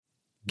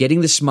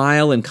Getting the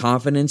smile and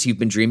confidence you've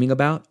been dreaming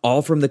about,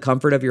 all from the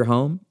comfort of your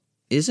home,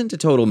 isn't a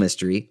total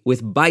mystery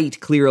with Bite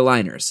clear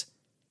aligners.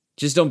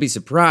 Just don't be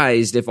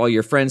surprised if all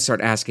your friends start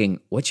asking,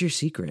 "What's your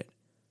secret?"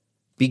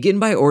 Begin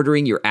by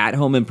ordering your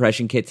at-home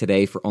impression kit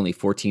today for only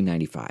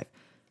 $14.95.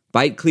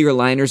 Bite clear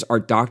aligners are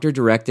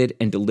doctor-directed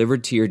and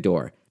delivered to your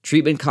door.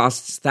 Treatment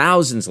costs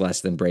thousands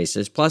less than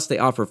braces, plus they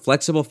offer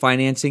flexible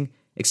financing,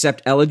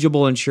 accept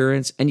eligible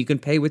insurance, and you can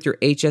pay with your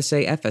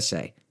HSA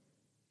FSA.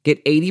 Get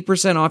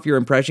 80% off your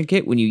impression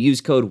kit when you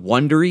use code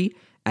WONDERY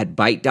at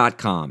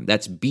Byte.com.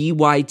 That's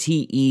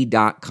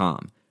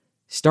BYTE.com.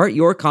 Start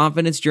your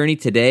confidence journey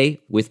today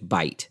with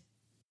Byte.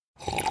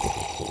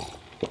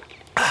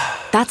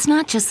 That's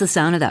not just the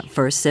sound of that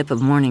first sip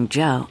of Morning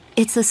Joe.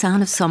 It's the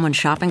sound of someone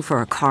shopping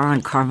for a car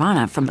on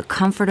Carvana from the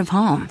comfort of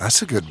home.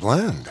 That's a good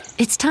blend.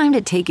 It's time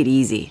to take it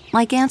easy,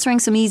 like answering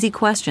some easy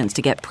questions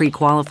to get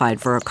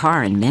pre-qualified for a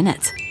car in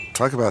minutes.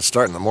 Talk about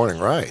starting the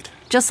morning right.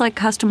 Just like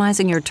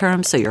customizing your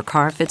terms so your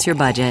car fits your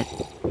budget.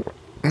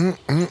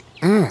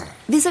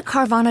 Visit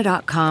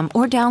Carvana.com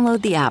or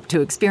download the app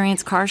to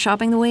experience car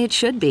shopping the way it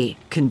should be.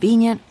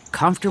 Convenient,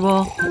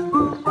 comfortable.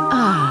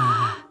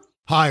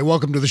 Hi,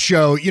 welcome to the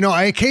show. You know,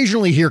 I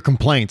occasionally hear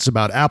complaints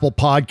about Apple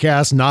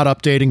Podcasts not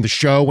updating the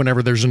show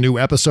whenever there's a new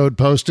episode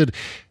posted.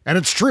 And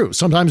it's true.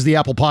 Sometimes the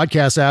Apple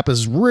Podcasts app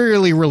is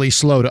really, really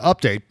slow to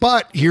update.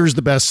 But here's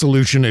the best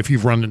solution if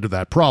you've run into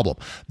that problem.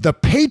 The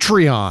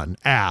Patreon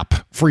app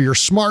for your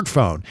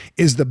smartphone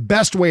is the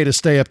best way to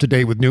stay up to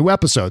date with new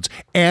episodes.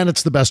 And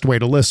it's the best way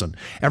to listen.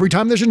 Every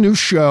time there's a new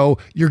show,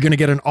 you're going to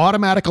get an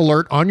automatic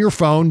alert on your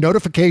phone,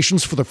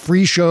 notifications for the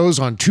free shows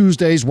on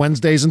Tuesdays,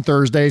 Wednesdays, and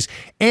Thursdays,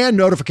 and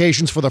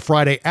notifications for the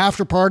Friday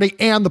after party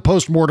and the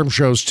postmortem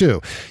shows too.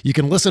 You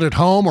can listen at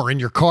home or in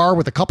your car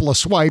with a couple of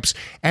swipes,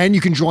 and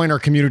you can join our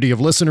community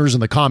of listeners in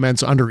the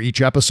comments under each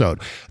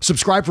episode.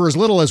 Subscribe for as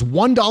little as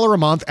 $1 a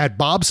month at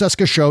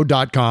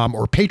bobcescashow.com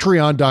or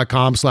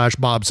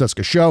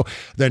patreon.com/bobcescashow.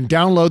 Then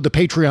download the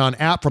Patreon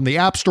app from the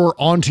App Store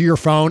onto your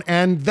phone,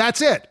 and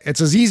that's it. It's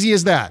as easy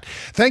as that.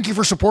 Thank you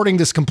for supporting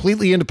this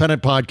completely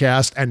independent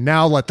podcast, and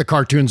now let the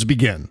cartoons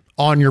begin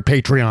on your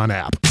Patreon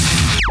app. The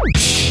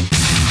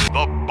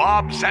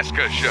Bob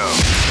Cesca Show.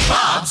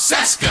 Bob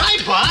Cesca. Hi,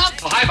 Bob.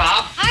 Oh, hi,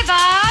 Bob. Hi,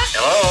 Bob.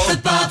 Hello.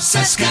 The Bob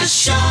Cesca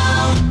Show.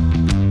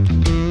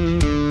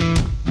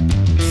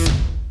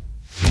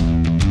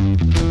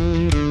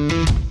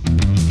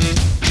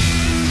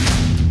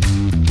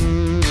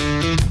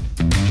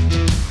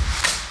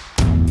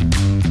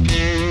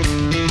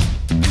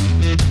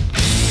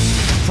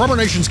 From our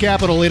nation's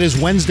capital, it is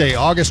Wednesday,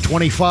 August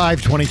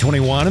 25,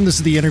 2021, and this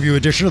is the interview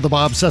edition of the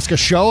Bob Cesca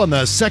Show on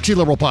the Sexy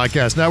Liberal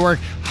Podcast Network.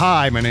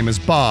 Hi, my name is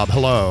Bob.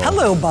 Hello.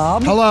 Hello,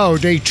 Bob. Hello.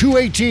 Day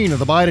 218 of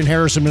the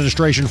Biden-Harris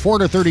administration,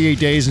 438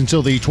 days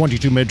until the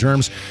 22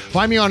 midterms.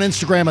 Find me on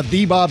Instagram at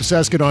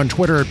TheBobCesca, on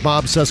Twitter at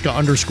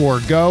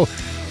BobCesca_go.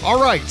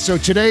 All right, so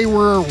today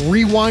we're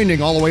rewinding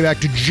all the way back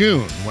to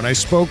June when I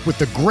spoke with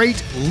the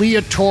great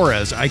Leah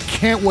Torres. I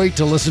can't wait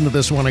to listen to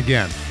this one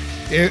again.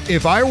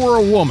 If I were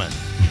a woman,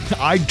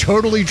 I'd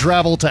totally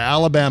travel to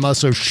Alabama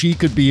so she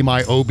could be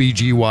my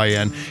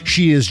OBGYN.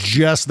 She is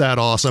just that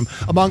awesome.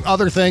 Among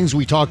other things,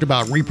 we talked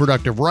about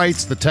reproductive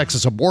rights, the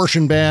Texas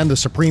abortion ban, the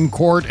Supreme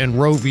Court, and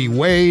Roe v.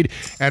 Wade,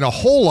 and a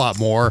whole lot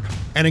more.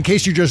 And in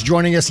case you're just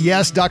joining us,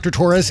 yes, Dr.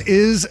 Torres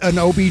is an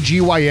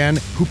OBGYN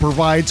who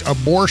provides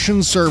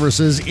abortion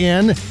services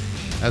in,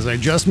 as I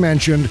just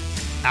mentioned,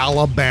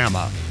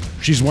 Alabama.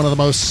 She's one of the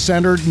most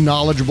centered,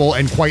 knowledgeable,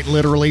 and quite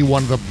literally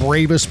one of the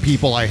bravest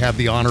people I have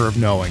the honor of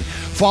knowing.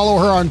 Follow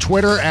her on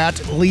Twitter at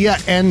Leah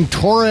N.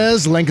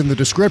 Torres, link in the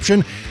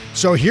description.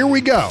 So here we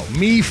go,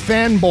 me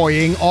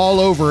fanboying all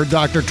over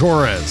Dr.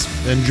 Torres.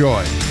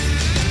 Enjoy.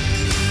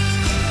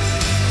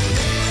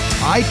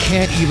 I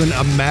can't even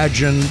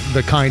imagine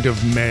the kind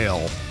of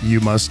mail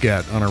you must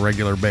get on a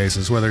regular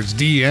basis, whether it's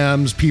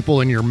DMs, people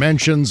in your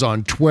mentions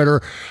on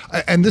Twitter.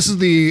 And this is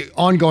the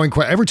ongoing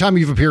question. Every time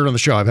you've appeared on the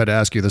show, I've had to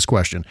ask you this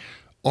question.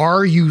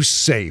 Are you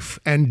safe?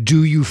 And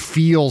do you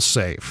feel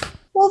safe?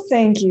 Well,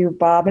 thank you,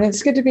 Bob. And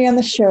it's good to be on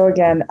the show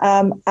again.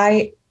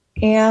 I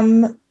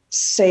am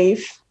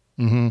safe.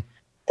 Mm-hmm.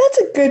 That's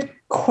a good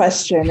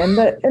question. And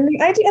the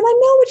idea, and I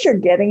know what you're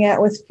getting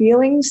at with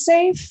feeling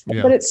safe,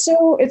 but it's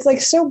like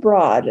so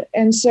broad.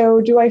 And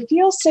so do I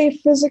feel safe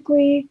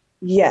physically?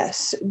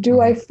 Yes. Do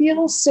I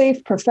feel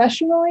safe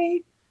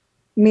professionally?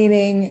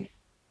 Meaning,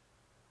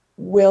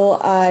 will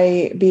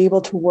I be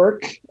able to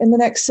work in the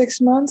next 6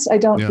 months? I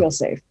don't feel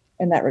safe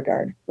in that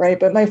regard, right?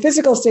 But my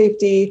physical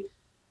safety,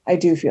 I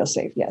do feel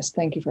safe. Yes.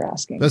 Thank you for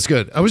asking. That's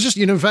good. I was just,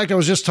 in fact, I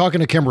was just talking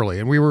to Kimberly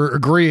and we were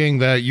agreeing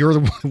that you're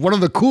one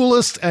of the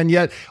coolest and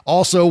yet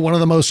also one of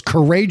the most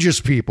courageous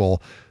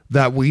people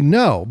that we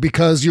know,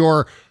 because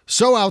you're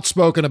so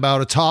outspoken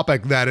about a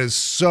topic that is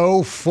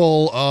so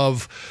full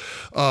of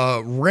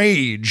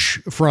rage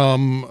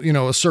from,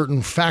 a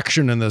certain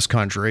faction in this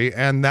country.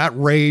 And that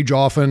rage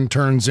often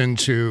turns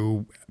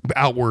into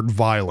outward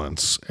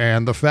violence.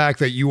 And the fact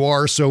that you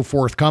are so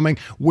forthcoming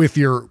with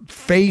your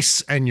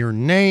face and your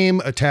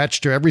name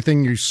attached to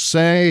everything you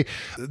say,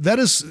 that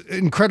is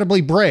incredibly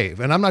brave.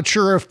 And I'm not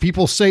sure if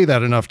people say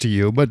that enough to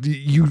you, but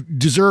you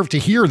deserve to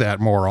hear that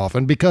more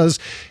often because,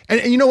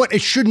 and you know what?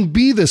 It shouldn't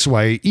be this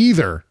way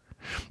either.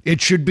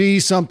 It should be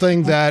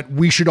something that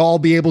we should all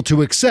be able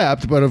to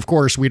accept. But of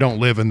course, we don't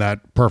live in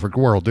that perfect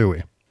world, do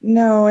we?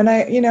 No. And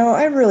I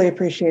really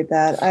appreciate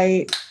that.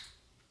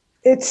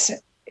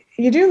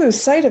 You do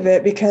lose sight of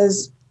it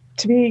because,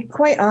 to be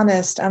quite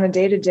honest, on a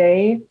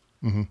day-to-day,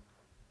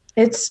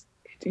 it's,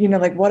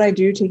 like what I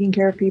do, taking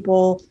care of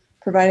people,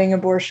 providing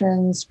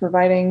abortions,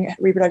 providing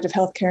reproductive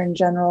health care in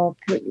general,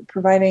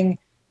 providing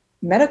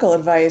medical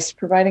advice,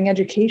 providing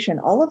education.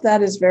 All of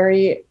that is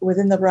very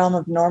within the realm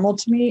of normal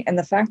to me. And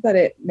the fact that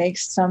it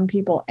makes some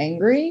people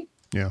angry.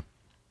 Yeah.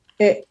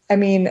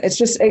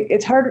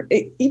 It's hard.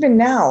 Even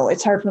now,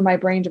 it's hard for my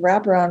brain to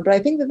wrap around, but I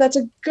think that that's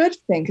a good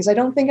thing because I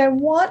don't think I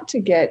want to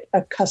get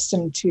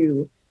accustomed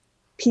to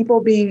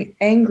people being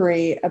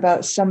angry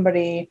about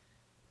somebody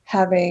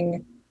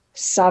having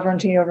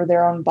sovereignty over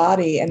their own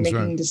body and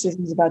making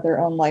decisions about their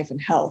own life and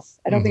health.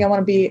 I don't think I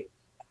want to be,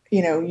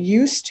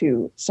 used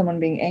to someone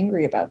being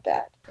angry about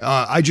that.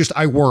 I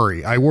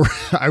worry. I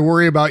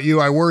worry about you.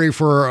 I worry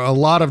for a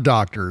lot of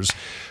doctors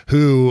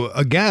who,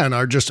 again,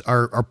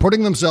 are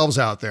putting themselves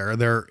out there.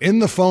 They're in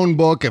the phone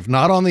book, if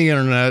not on the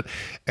internet,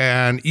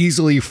 and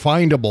easily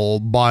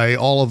findable by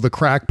all of the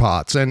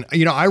crackpots. And,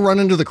 I run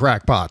into the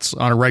crackpots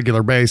on a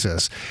regular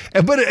basis.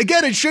 But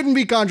again, it shouldn't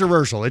be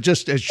controversial. It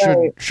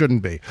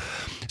shouldn't be.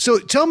 So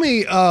tell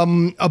me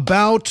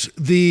about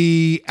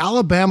the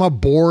Alabama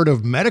Board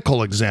of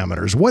Medical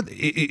Examiners. What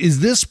is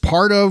this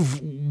part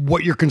of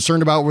what you're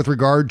concerned about with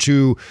regard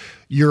to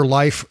your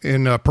life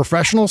in a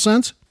professional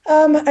sense?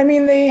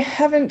 They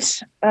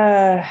haven't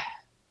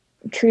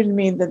treated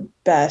me the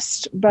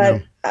best,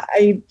 but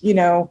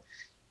no.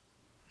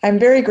 I'm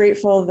very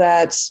grateful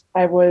that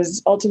I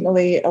was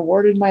ultimately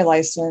awarded my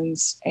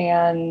license.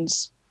 And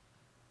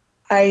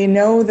I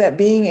know that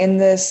being in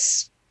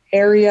this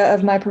area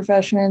of my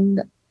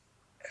profession,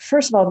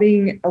 first of all,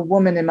 being a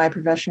woman in my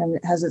profession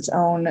has its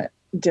own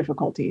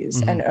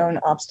difficulties and own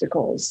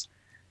obstacles.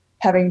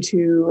 Having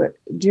to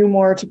do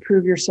more to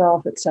prove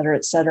yourself, et cetera,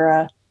 et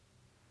cetera.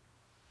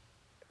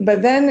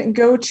 But then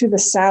go to the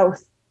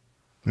South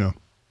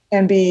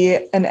and be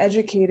an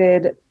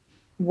educated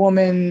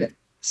woman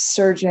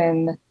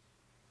surgeon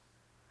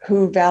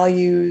who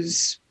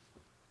values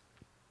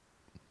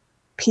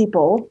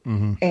people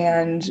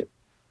and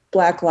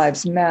Black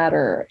Lives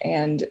Matter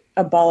and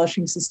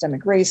abolishing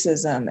systemic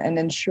racism and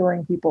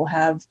ensuring people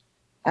have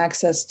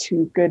access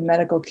to good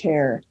medical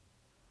care.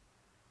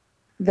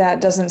 That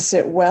doesn't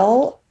sit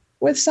well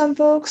with some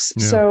folks.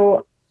 Yeah.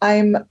 So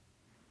I'm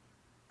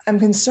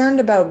concerned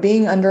about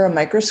being under a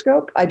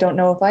microscope. I don't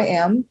know if I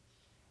am,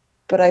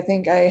 but I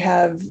think I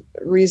have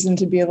reason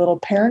to be a little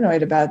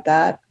paranoid about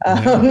that.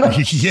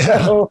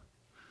 So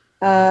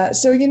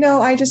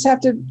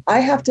I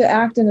have to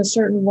act in a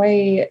certain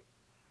way,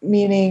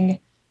 meaning,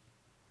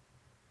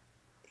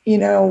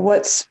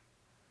 what's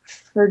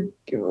for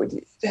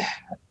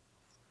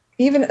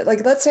even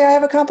like, let's say I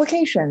have a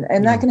complication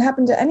and that can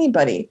happen to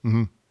anybody,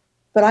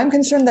 but I'm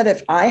concerned that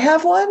if I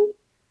have one,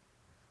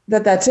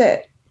 that's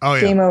it.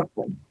 Game over.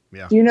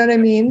 Yeah. Do you know what I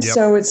mean? Yep.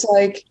 So it's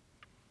like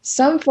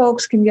some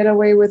folks can get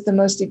away with the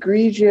most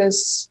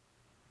egregious,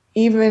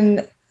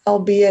 even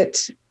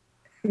albeit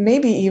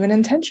maybe even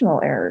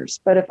intentional errors.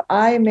 But if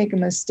I make a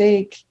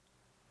mistake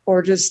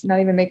or just not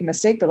even make a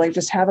mistake, but like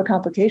just have a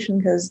complication,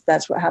 because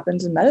that's what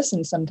happens in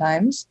medicine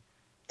sometimes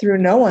through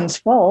no one's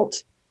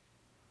fault,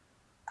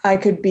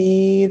 that could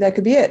be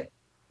it.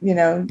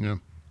 The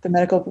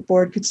medical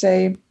board could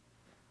say,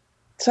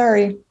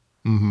 sorry,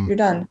 you're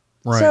done.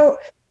 Right. So,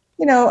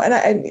 and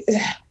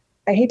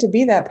I hate to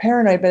be that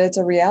paranoid, but it's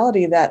a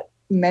reality that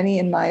many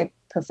in my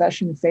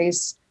profession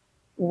face,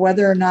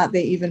 whether or not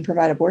they even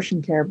provide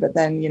abortion care, but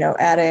then,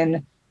 add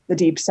in the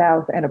Deep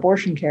South and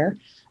abortion care.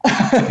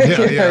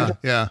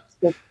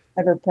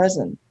 Ever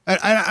present.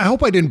 I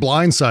hope I didn't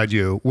blindside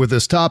you with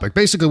this topic.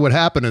 Basically, what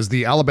happened is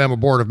the Alabama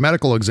Board of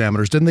Medical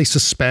Examiners, didn't they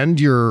suspend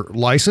your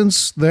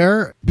license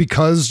there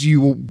because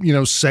you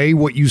say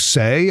what you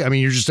say? I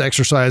mean, you're just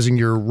exercising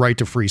your right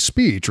to free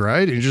speech,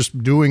 right? You're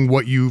just doing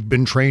what you've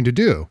been trained to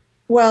do.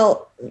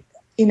 Well,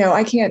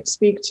 I can't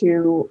speak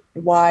to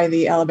why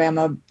the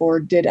Alabama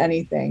board did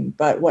anything,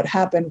 but what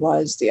happened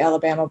was the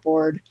Alabama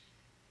board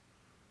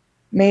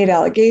made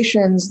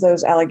allegations.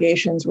 Those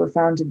allegations were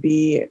found to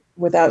be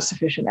without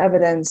sufficient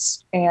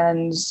evidence,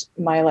 and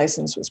my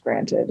license was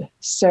granted.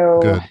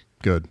 So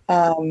good.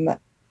 I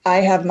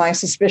have my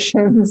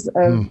suspicions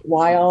of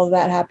why all of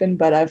that happened,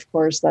 but of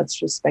course that's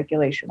just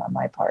speculation on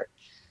my part.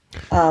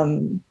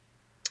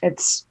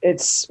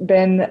 It's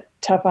been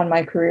tough on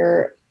my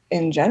career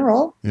in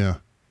general. Yeah.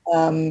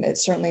 It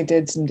certainly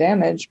did some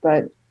damage,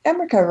 but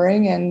I'm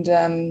recovering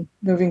and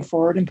moving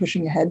forward and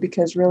pushing ahead,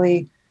 because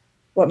really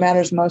what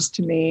matters most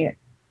to me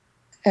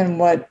and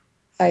what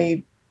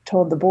I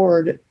told the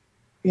board,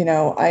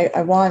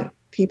 I want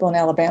people in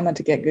Alabama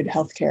to get good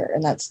health care.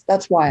 And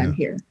that's why I'm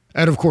here.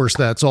 And of course,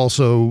 that's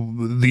also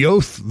the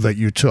oath that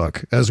you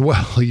took as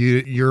well.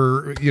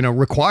 You're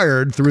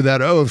required through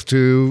that oath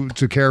to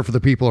care for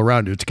the people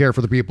around you, to care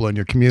for the people in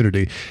your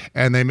community.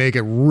 And they make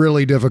it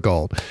really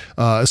difficult,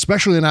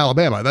 especially in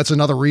Alabama. That's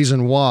another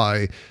reason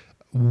why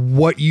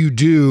what you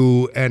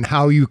do and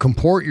how you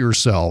comport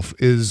yourself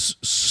is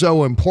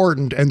so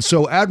important and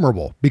so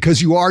admirable,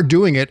 because you are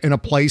doing it in a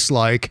place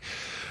like,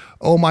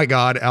 oh my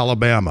God,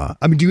 Alabama.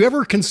 I mean, do you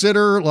ever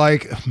consider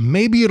like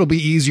maybe it'll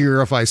be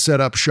easier if I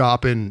set up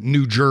shop in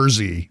New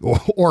Jersey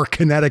or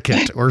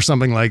Connecticut or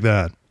something like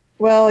that?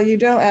 Well, you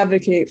don't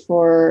advocate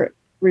for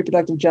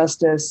reproductive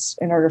justice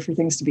in order for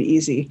things to be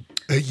easy.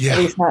 At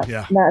least not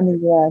in the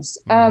U.S.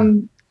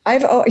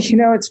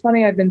 It's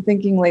funny. I've been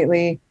thinking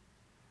lately,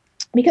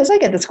 because I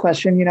get this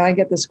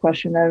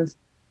question, of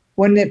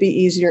wouldn't it be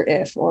easier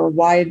if, or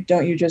why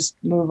don't you just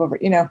move over?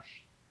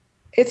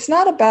 It's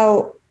not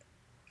about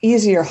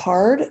easy or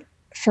hard.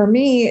 For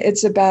me,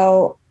 it's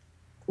about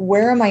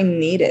where am I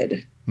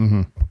needed?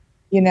 Mm-hmm.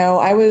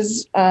 I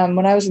was,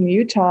 when I was in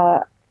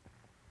Utah,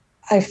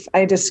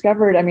 I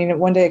discovered,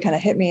 one day it kind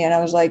of hit me and I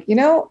was like,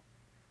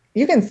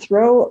 you can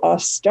throw a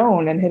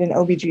stone and hit an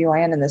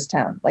OBGYN in this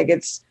town. Like,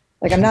 it's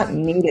like, I'm not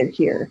needed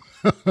here.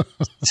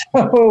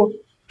 So,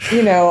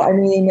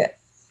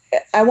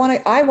 I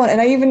want,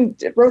 and I even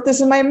wrote this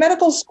in my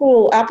medical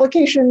school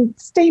application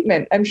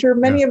statement. I'm sure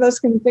many of us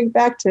can think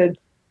back to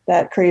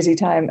that crazy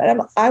time.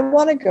 And I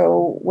want to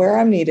go where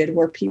I'm needed,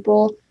 where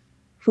people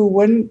who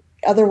wouldn't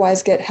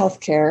otherwise get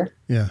healthcare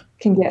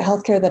can get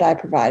healthcare that I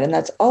provide. And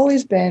that's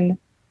always been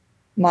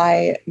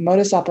my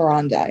modus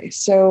operandi.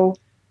 So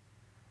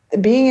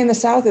being in the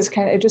South is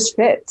it just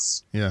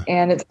fits. Yeah.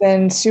 And it's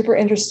been super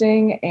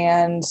interesting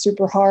and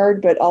super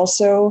hard, but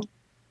also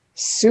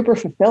super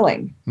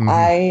fulfilling. Mm-hmm.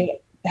 I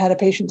had a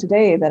patient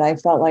today that I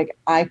felt like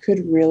I could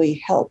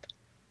really help.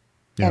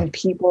 Yeah. And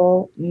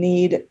people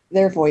need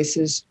their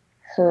voices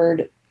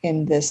heard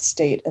in this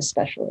state,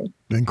 especially.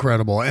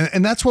 Incredible.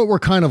 And that's what we're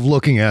kind of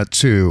looking at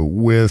too,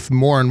 with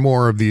more and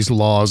more of these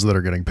laws that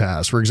are getting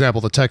passed. For example,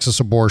 the Texas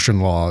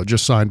abortion law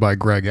just signed by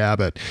Greg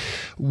Abbott.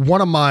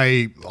 One of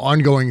my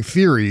ongoing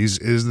theories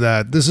is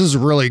that this is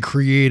really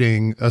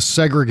creating a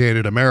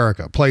segregated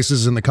America,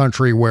 places in the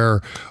country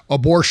where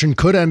abortion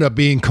could end up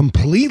being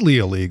completely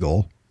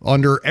illegal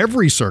under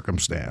every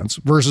circumstance,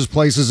 versus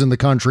places in the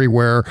country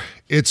where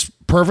it's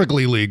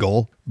perfectly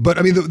legal. But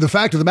the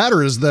fact of the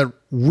matter is that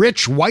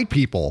rich white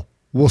people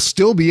will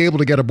still be able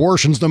to get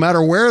abortions no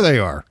matter where they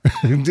are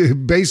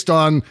based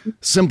on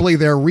simply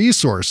their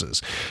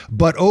resources.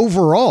 But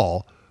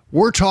overall,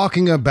 we're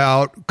talking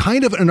about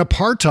kind of an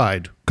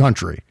apartheid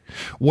country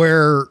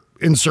where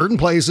in certain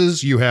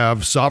places, you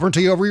have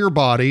sovereignty over your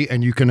body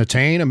and you can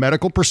attain a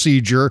medical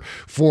procedure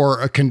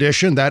for a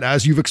condition that,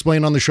 as you've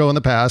explained on the show in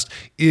the past,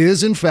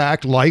 is in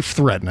fact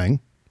life-threatening.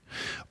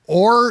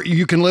 Or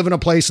you can live in a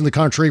place in the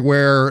country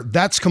where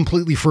that's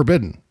completely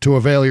forbidden to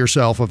avail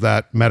yourself of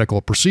that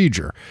medical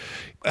procedure.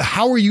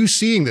 How are you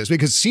seeing this?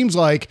 Because it seems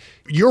like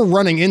you're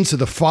running into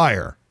the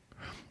fire.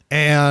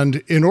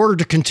 And in order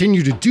to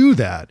continue to do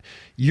that,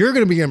 you're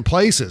going to be in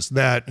places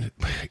that,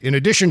 in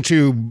addition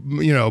to,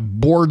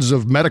 boards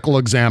of medical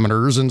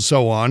examiners and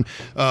so on,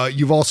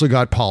 you've also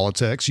got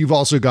politics. You've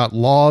also got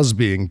laws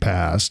being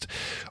passed.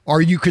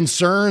 Are you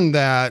concerned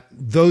that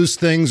those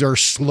things are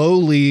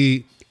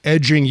slowly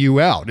edging you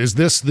out? Is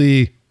this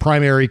the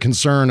primary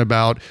concern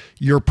about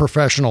your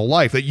professional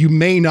life, that you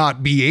may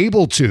not be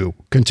able to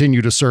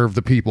continue to serve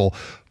the people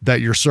that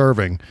you're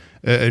serving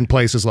in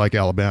places like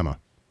Alabama?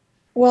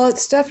 Well,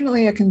 it's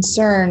definitely a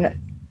concern,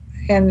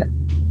 and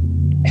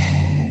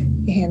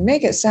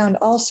make it sound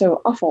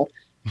also awful,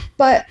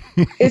 but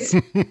it's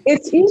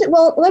easy.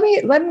 Well, let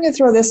me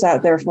throw this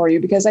out there for you,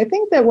 because I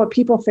think that what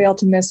people fail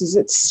to miss is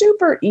it's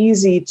super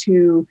easy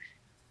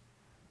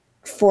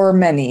for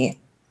many,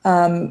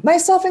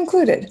 myself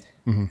included,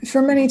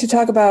 for many to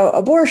talk about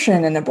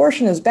abortion and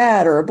abortion is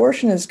bad or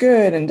abortion is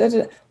good.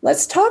 And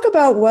let's talk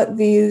about what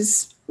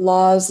these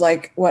laws,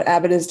 like what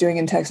Abbott is doing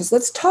in Texas,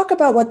 let's talk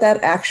about what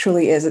that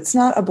actually is. It's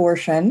not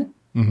abortion.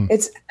 Mm-hmm.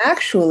 It's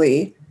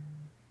actually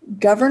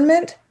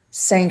government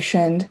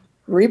sanctioned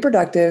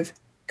reproductive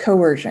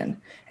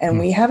coercion. And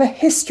we have a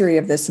history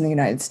of this in the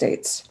United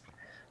States.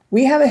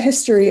 We have a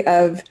history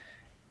of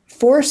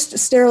forced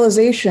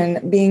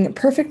sterilization being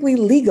perfectly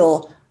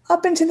legal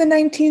up into the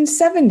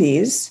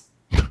 1970s,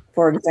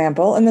 for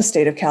example, in the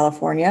state of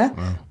California.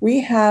 Wow. We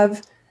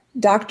have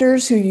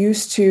doctors who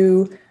used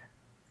to,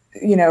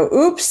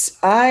 oops,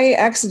 I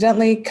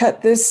accidentally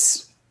cut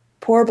this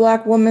poor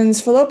Black woman's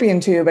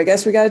fallopian tube. I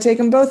guess we got to take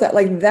them both out.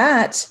 Like,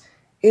 that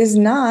is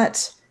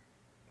not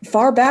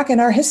far back in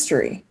our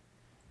history.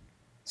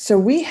 So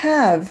we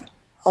have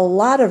a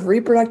lot of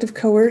reproductive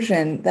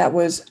coercion that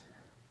was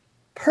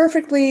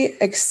perfectly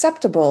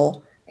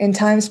acceptable in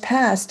times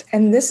past.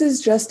 And this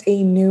is just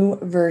a new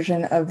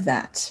version of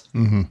that.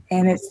 Mm-hmm.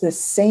 And it's the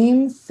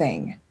same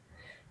thing.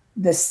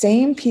 The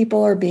same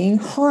people are being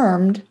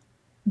harmed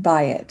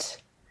by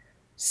it.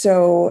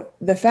 So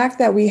the fact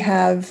that we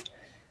have,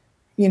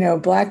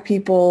 Black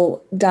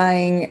people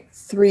dying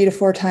 3 to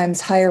 4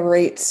 times higher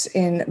rates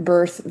in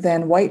birth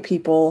than white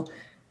people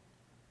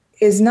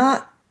is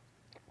not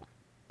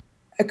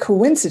a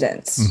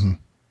coincidence. Mm-hmm.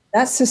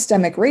 That's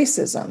systemic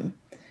racism.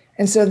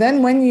 And so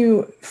then when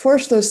you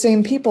force those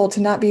same people to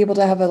not be able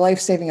to have a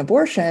life-saving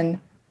abortion,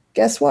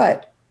 guess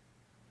what?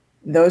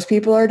 Those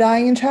people are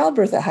dying in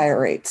childbirth at higher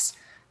rates.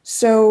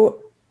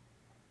 So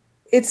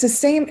it's the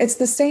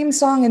same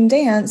song and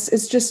dance.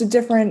 It's just a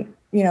different,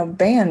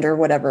 band or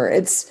whatever.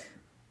 It's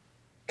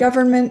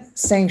government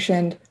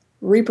sanctioned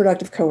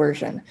reproductive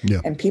coercion.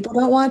 Yeah. And people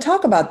don't want to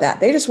talk about that.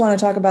 They just want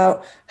to talk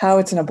about how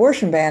it's an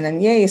abortion ban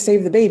and yay,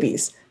 save the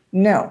babies.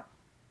 No.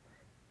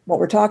 What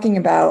we're talking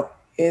about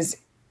is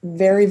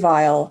very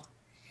vile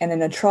and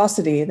an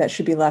atrocity that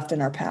should be left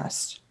in our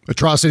past.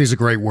 Atrocity is a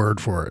great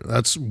word for it.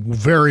 That's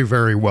very,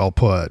 very well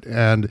put.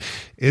 And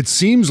it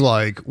seems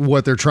like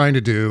what they're trying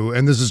to do,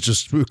 and this is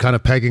just kind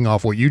of pegging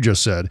off what you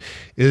just said,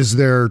 is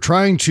they're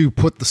trying to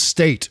put the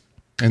state,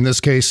 in this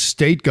case,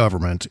 state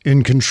government,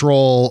 in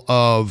control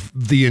of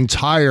the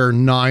entire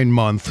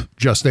 9-month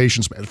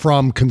gestation span,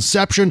 from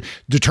conception,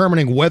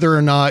 determining whether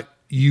or not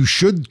you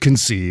should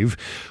conceive,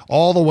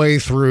 all the way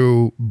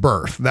through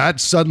birth.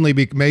 That suddenly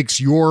makes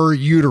your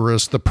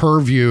uterus the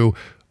purview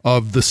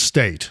of the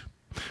state.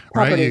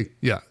 Right?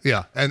 Yeah.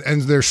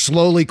 And they're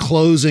slowly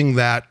closing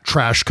that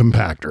trash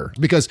compactor,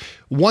 because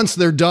once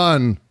they're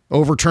done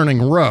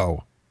overturning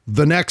Roe,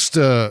 the next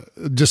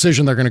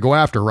decision they're going to go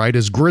after, right,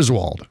 is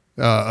Griswold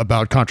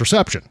about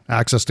contraception,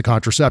 access to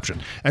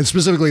contraception. And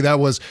specifically, that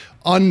was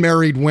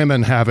unmarried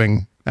women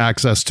having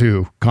access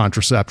to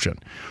contraception.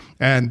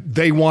 And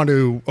they want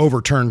to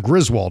overturn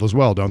Griswold as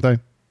well, don't they?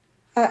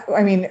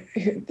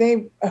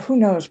 Who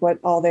knows what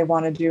all they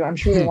want to do. I'm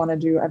sure they want to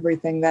do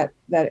everything that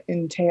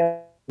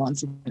entails.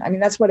 Once again,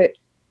 that's what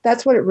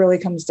it really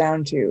comes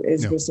down to,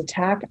 is this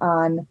attack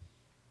on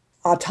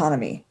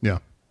autonomy. Yeah.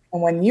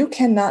 And when you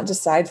cannot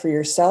decide for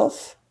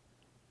yourself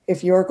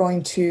if you're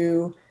going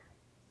to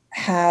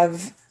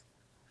have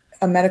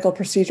a medical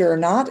procedure or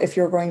not, if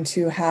you're going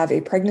to have a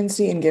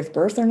pregnancy and give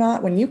birth or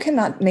not, when you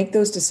cannot make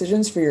those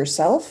decisions for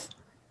yourself,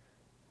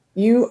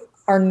 you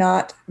are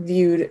not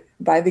viewed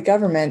by the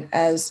government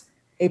as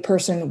a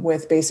person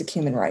with basic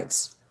human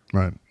rights.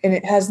 Right. And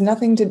it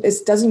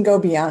doesn't go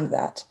beyond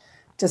that.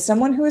 Does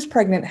someone who is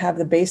pregnant have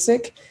the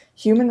basic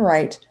human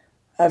right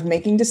of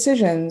making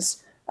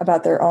decisions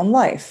about their own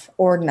life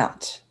or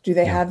not? Do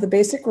they have the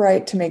basic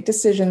right to make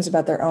decisions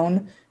about their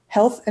own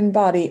health and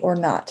body or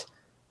not?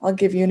 I'll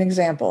give you an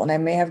example, and I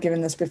may have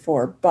given this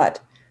before, but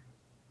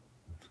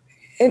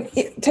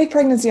take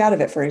pregnancy out of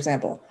it, for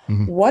example.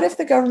 Mm-hmm. What if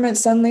the government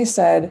suddenly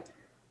said,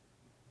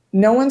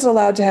 no one's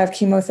allowed to have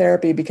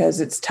chemotherapy because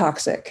it's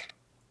toxic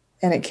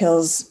and it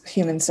kills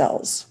human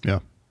cells? Yeah.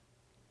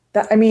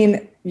 The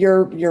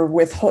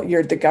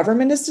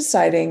government is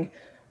deciding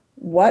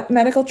what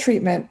medical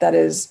treatment that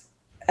is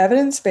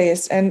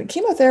evidence-based, and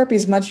chemotherapy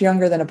is much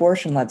younger than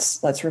abortion.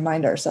 Let's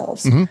remind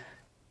ourselves. Mm-hmm.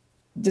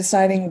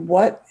 Deciding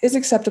what is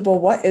acceptable,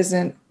 what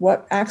isn't,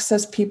 what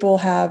access people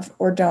have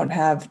or don't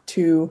have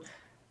to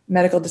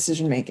medical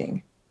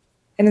decision-making.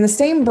 And in the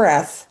same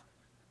breath,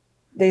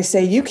 they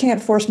say, you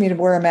can't force me to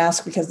wear a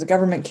mask because the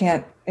government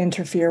can't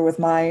interfere with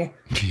my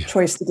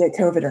choice to get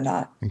COVID or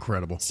not.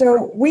 Incredible.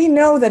 So we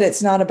know that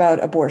it's not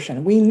about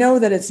abortion. We know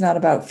that it's not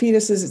about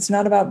fetuses. It's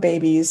not about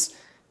babies.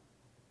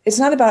 It's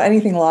not about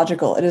anything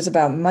logical. It is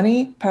about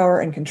money, power,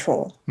 and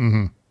control.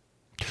 Mm-hmm.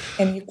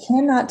 And you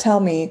cannot tell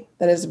me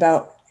that it's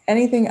about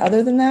anything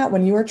other than that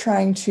when you are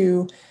trying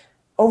to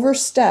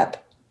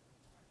overstep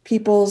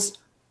people's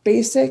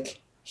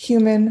basic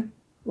human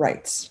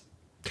rights.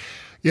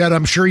 Yeah, and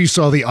I'm sure you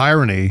saw the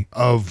irony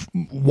of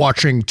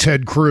watching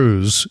Ted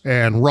Cruz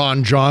and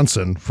Ron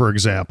Johnson, for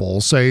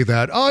example, say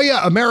that,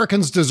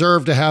 Americans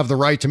deserve to have the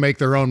right to make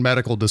their own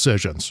medical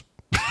decisions.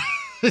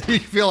 You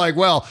feel like,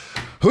 well,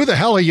 who the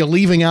hell are you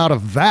leaving out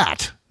of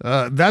that?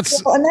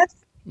 That's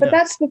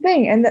the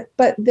thing.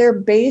 But their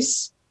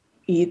base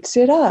eats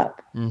it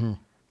up. Mm-hmm.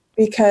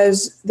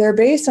 Because their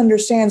base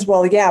understands,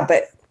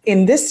 but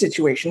in this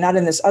situation, not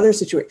in this other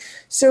situation.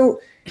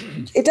 So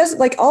it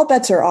doesn't, all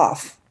bets are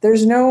off.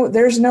 There's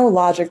no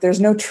logic. There's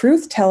no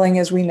truth telling,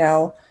 as we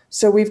know.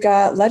 So we've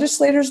got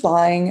legislators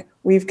lying.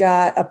 We've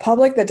got a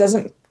public that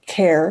doesn't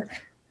care.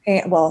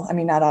 And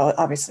not all,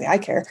 obviously I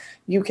care,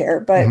 you care,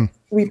 but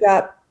we've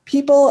got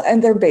people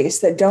and their base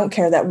that don't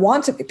care,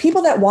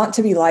 people that want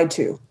to be lied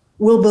to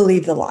will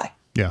believe the lie.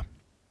 Yeah.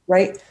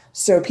 Right.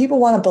 So people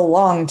want to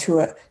belong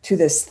to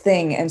this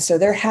thing. And so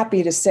they're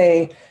happy to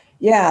say,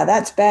 yeah,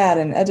 that's bad.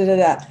 And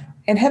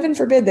and heaven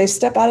forbid they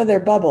step out of their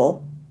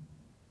bubble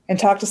and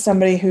talk to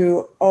somebody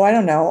who,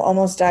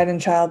 almost died in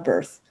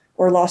childbirth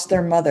or lost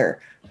their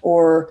mother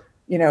or,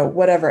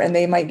 whatever, and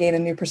they might gain a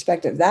new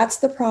perspective. That's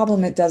the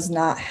problem. It does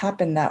not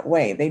happen that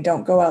way. They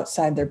don't go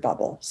outside their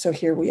bubble. So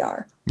here we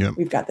are. Yep.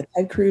 We've got the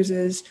Ted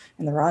Cruzes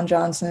and the Ron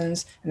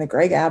Johnsons and the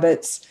Greg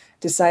Abbotts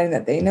deciding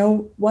that they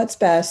know what's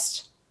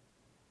best,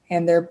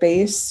 and their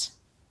base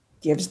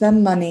gives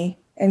them money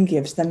and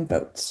gives them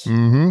votes.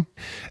 Mm-hmm.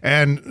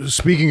 And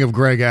speaking of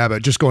Greg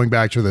Abbott, just going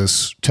back to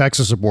this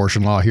Texas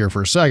abortion law here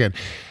for a second,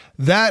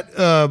 that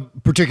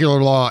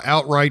particular law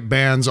outright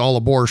bans all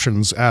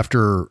abortions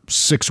after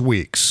 6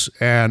 weeks.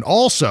 And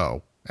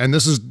also, and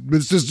this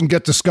doesn't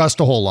get discussed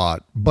a whole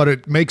lot, but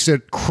it makes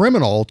it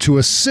criminal to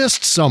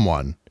assist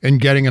someone in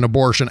getting an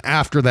abortion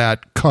after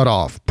that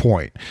cutoff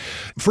point.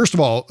 First of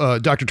all,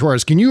 Dr.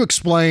 Torres, can you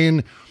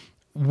explain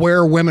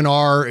where women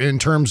are in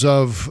terms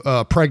of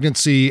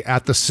pregnancy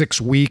at the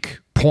 6-week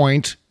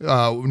point,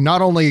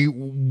 not only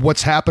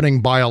what's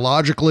happening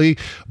biologically,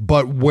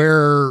 but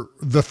where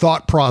the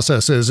thought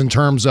process is in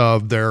terms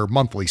of their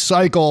monthly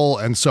cycle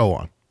and so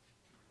on?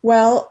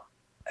 Well,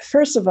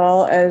 first of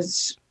all,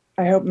 as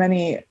I hope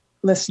many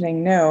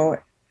listening know,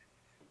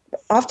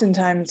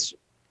 oftentimes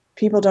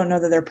people don't know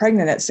that they're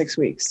pregnant at 6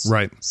 weeks.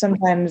 Right.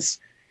 Sometimes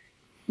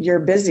you're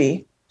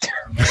busy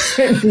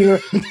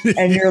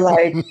and you're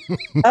like,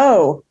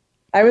 oh,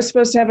 I was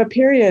supposed to have a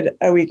period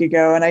a week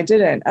ago and I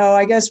didn't. Oh,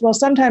 I guess, well,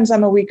 sometimes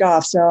I'm a week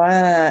off. So,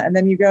 and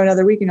then you go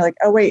another week and you're like,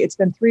 oh, wait, it's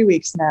been 3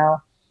 weeks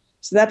now.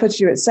 So that puts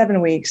you at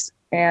 7 weeks.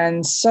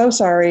 And so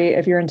sorry,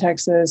 if you're in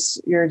Texas,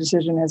 your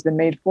decision has been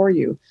made for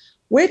you,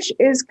 which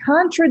is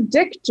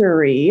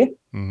contradictory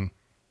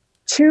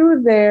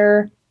to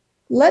their,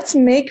 let's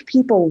make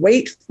people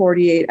wait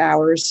 48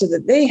 hours so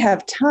that they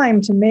have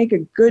time to make a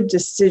good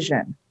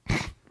decision.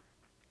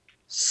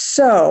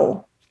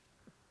 So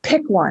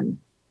pick one,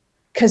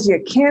 because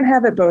you can't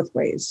have it both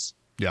ways.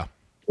 Yeah.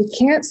 You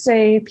can't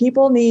say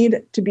people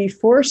need to be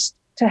forced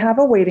to have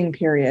a waiting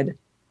period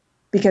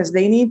because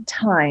they need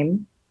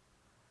time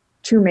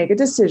to make a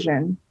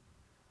decision.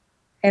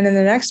 And in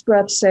the next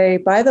breath say,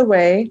 by the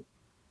way,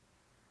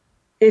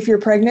 if you're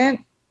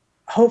pregnant,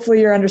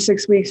 hopefully you're under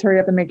 6 weeks, hurry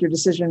up and make your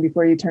decision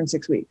before you turn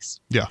 6 weeks.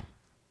 Yeah.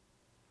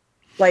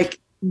 Like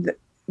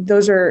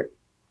those are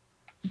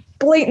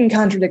blatant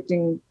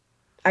contradicting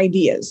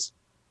ideas.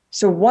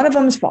 So one of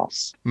them is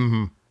false.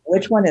 Mm-hmm.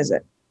 Which one is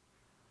it?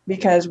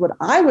 Because what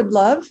I would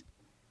love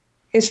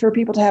is for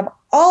people to have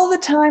all the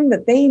time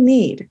that they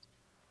need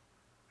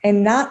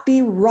and not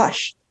be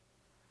rushed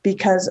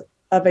because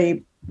of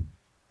an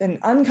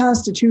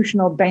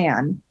unconstitutional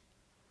ban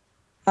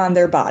on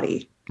their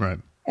body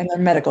and their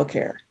medical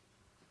care.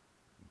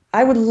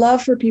 I would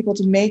love for people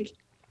to make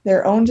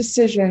their own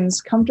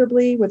decisions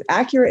comfortably with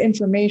accurate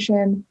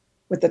information,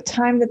 with the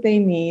time that they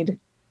need,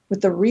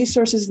 with the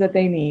resources that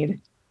they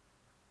need,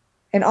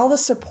 and all the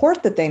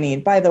support that they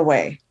need, by the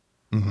way.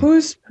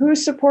 Who's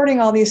supporting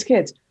all these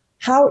kids?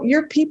 How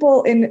your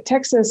people in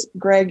Texas,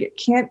 Greg,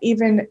 can't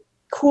even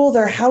cool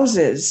their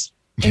houses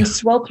in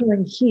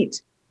sweltering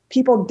heat.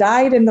 People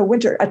died in the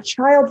winter. A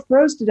child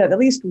froze to death, at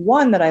least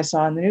one that I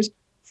saw in the news,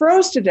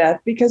 froze to death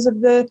because of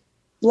the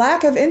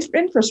lack of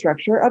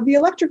infrastructure of the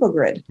electrical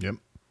grid. Yep.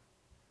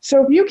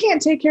 So if you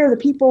can't take care of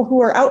the people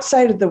who are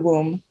outside of the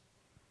womb,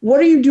 what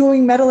are you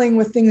doing meddling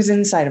with things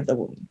inside of the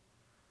womb?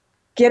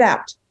 Get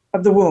out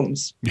of the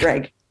wombs,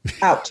 Greg.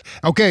 Out.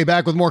 Okay,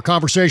 back with more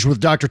conversation with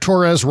Dr.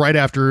 Torres right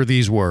after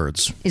these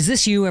words. Is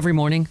this you every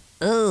morning?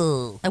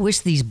 Oh, I wish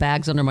these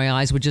bags under my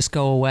eyes would just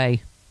go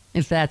away.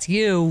 If that's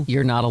you,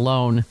 you're not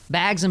alone.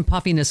 Bags and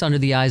puffiness under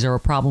the eyes are a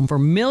problem for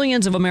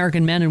millions of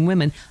American men and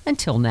women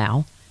until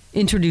now.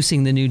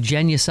 Introducing the new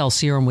Genucell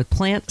serum with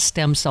plant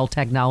stem cell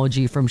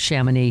technology from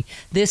Chamonix.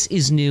 This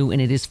is new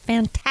and it is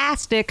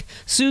fantastic.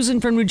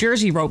 Susan from New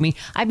Jersey wrote me,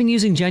 I've been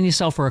using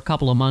Genucell for a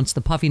couple of months.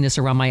 The puffiness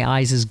around my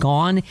eyes is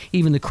gone.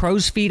 Even the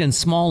crow's feet and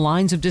small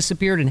lines have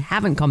disappeared and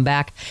haven't come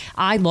back.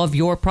 I love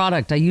your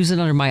product. I use it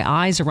under my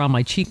eyes, around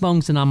my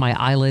cheekbones, and on my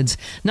eyelids.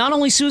 Not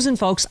only Susan,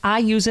 folks, I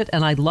use it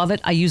and I love it.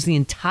 I use the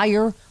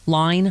entire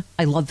line.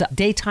 I love the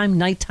daytime,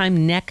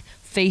 nighttime, neck,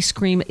 face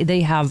cream.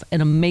 They have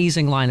an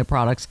amazing line of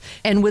products.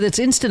 And with its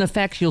instant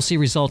effects, you'll see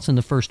results in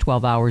the first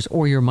 12 hours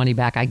or your money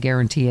back. I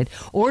guarantee it.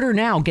 Order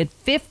now. Get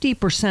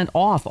 50%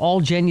 off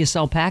all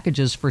Genucell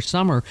packages for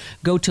summer.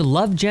 Go to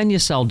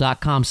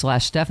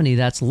lovegenucell.com/Stephanie.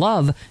 That's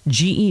love,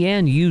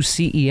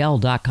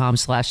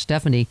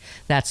 GENUCEL.com/Stephanie.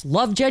 That's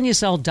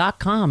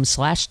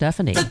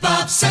lovegenucell.com/Stephanie. The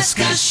Bob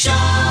Cesca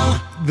Show.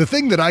 The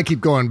thing that I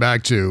keep going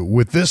back to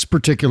with this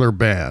particular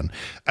ban,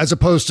 as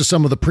opposed to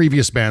some of the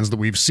previous bans that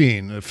we've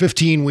seen,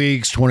 15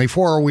 weeks,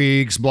 24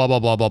 weeks, blah, blah,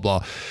 blah, blah,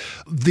 blah.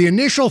 The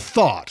initial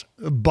thought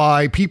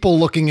by people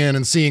looking in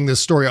and seeing this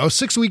story,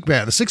 6-week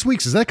ban, the 6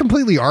 weeks, is that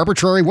completely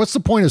arbitrary? What's the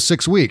point of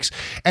 6 weeks?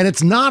 And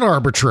it's not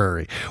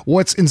arbitrary.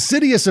 What's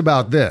insidious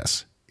about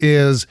this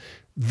is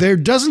there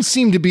doesn't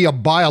seem to be a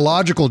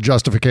biological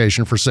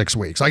justification for 6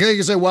 weeks. Like you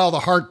can say, well,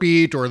 the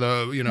heartbeat or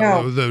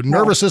the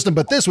nervous system,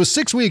 but this was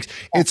 6 weeks.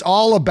 It's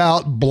all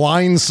about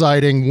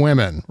blindsiding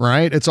women,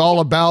 right? It's all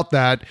about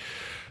that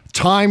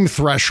time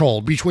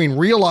threshold between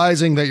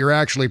realizing that you're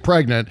actually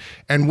pregnant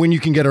and when you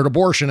can get an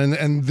abortion,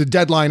 and the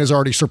deadline is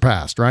already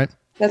surpassed, right?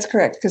 That's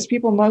correct, because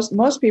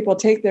most people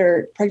take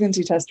their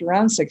pregnancy test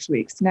around 6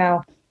 weeks.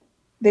 Now,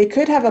 they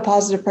could have a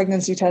positive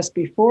pregnancy test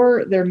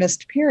before their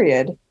missed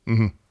period,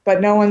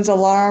 but no one's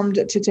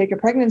alarmed to take a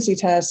pregnancy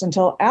test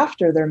until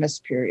after their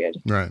missed period.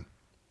 Right.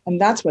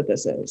 And that's what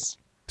this is.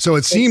 So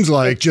it seems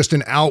like just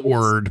an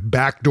outward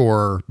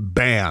backdoor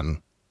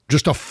ban,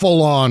 just a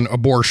full-on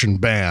abortion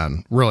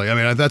ban, really. I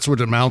mean, that's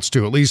what it amounts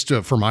to, at least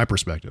from my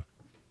perspective.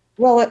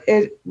 Well,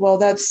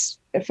 that's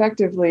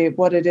effectively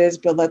what it is,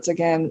 but let's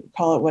again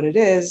call it what it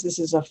is. This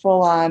is a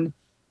full-on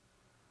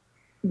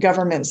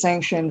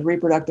government-sanctioned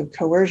reproductive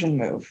coercion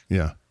move.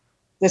 Yeah.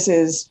 This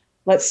is,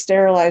 let's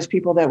sterilize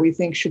people that we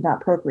think should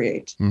not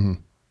procreate. Mm-hmm.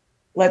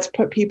 Let's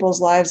put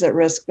people's lives at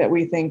risk that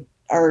we think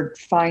are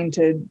fine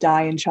to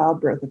die in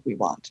childbirth if we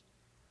want.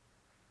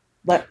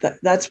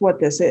 That's what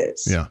this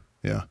is. Yeah,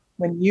 yeah.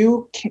 When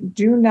you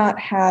do not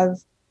have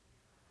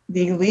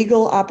the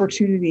legal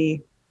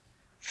opportunity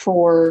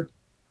for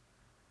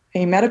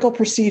a medical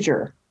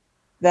procedure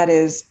that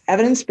is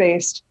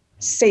evidence-based,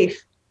 safe,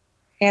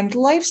 and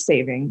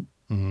life-saving,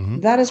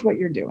 that is what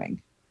you're doing.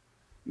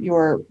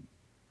 You're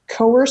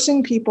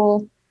coercing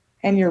people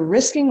and you're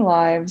risking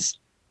lives,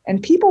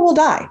 and people will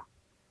die.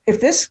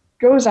 If this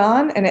goes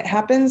on and it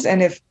happens,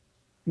 and if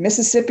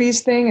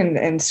Mississippi's thing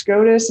and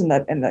SCOTUS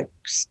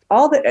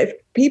if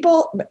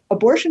people,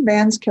 abortion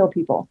bans kill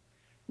people.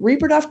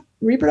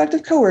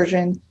 Reproductive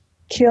coercion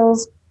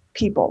kills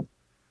people.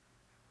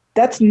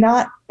 That's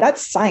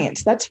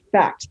science. That's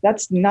fact.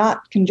 That's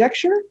not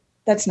conjecture.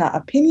 That's not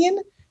opinion.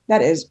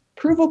 That is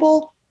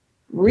provable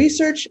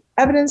research,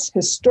 evidence,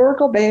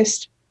 historical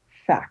based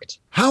fact.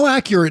 How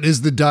accurate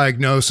is the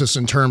diagnosis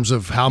in terms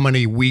of how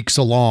many weeks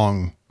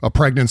along a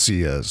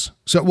pregnancy is?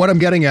 So what I'm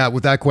getting at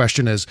with that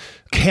question is,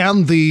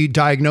 can the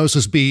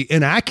diagnosis be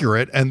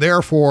inaccurate and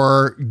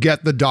therefore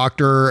get the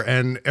doctor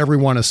and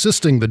everyone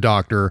assisting the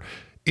doctor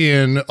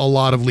in a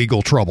lot of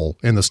legal trouble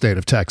in the state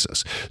of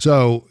Texas?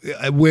 So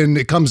when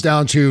it comes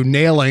down to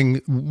nailing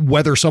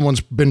whether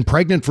someone's been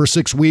pregnant for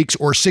 6 weeks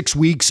or 6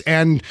 weeks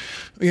and,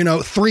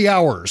 3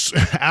 hours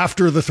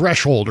after the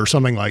threshold or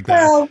something like that.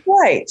 Well,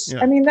 right.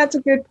 Yeah. I mean, that's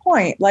a good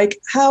point. Like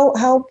how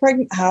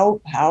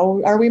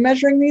are we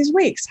measuring these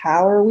weeks?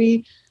 How are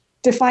we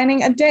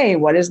defining a day?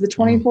 What is the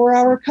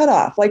 24-hour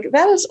cutoff? Like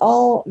that is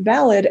all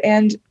valid.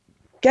 And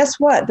guess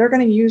what? They're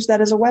going to use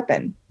that as a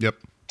weapon. Yep.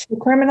 To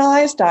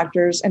criminalize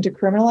doctors and to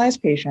criminalize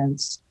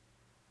patients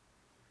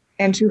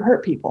and to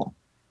hurt people.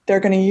 They're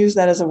going to use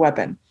that as a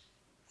weapon.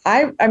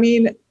 I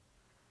mean,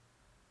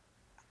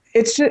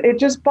 it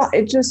just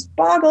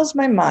boggles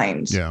my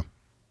mind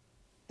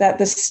that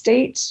the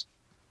state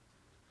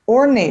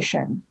or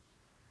nation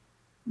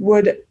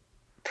would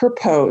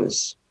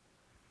propose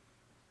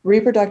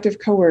reproductive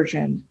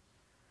coercion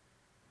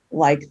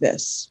like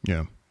this.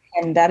 Yeah.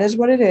 And that is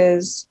what it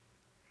is.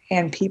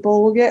 And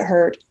people will get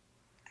hurt.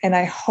 And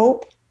I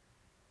hope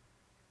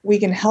we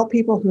can help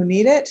people who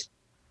need it,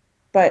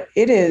 but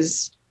it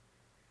is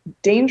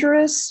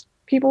dangerous.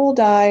 People will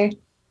die.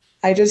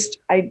 There's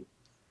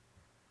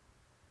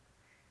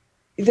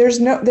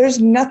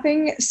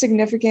nothing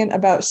significant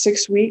about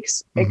 6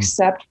 weeks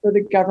except for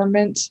the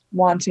government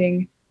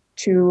wanting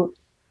to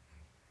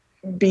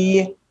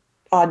be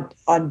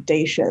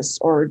audacious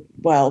or,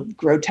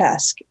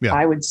 grotesque,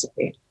 I would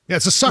say. Yeah,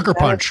 it's a sucker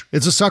punch.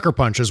 It's a sucker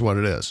punch is what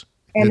it is.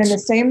 And in the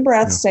same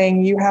breath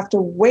saying you have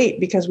to wait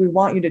because we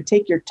want you to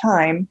take your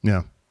time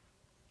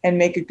and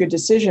make a good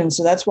decision.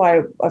 So that's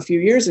why a few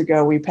years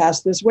ago we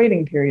passed this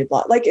waiting period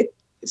law.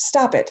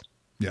 Stop it.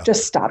 Yeah.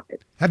 Just stop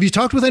it. Have you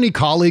talked with any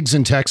colleagues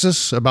in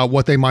Texas about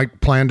what they might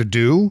plan to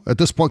do at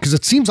this point? Because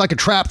it seems like a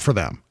trap for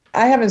them.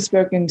 I haven't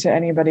spoken to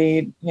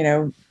anybody,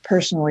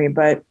 personally,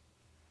 but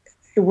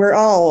we're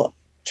all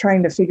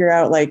trying to figure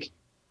out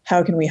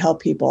how can we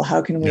help people?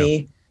 How can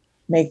we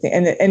make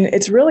and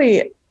it's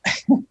really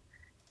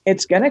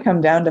it's going to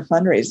come down to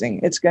fundraising.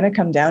 It's going to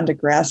come down to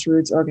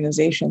grassroots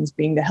organizations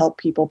being to help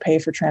people pay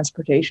for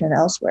transportation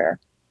elsewhere.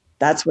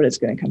 That's what it's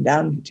going to come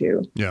down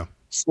to. Yeah.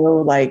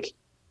 So my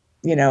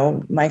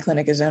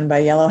clinic is owned by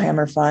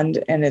Yellowhammer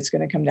Fund, and it's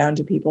going to come down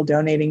to people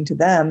donating to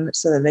them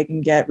so that they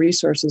can get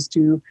resources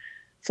to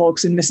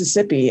folks in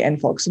Mississippi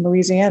and folks in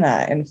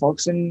Louisiana and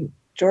folks in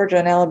Georgia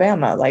and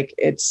Alabama.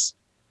 That's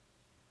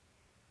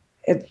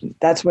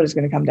what it's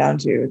going to come down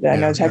to. I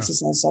know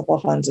Texas has several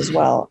funds as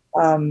well.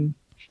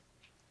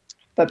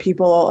 But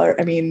people are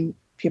going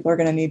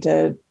to need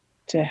to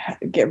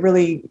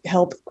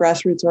help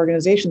grassroots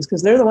organizations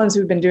because they're the ones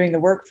who've been doing the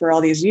work for all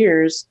these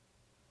years,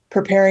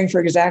 preparing for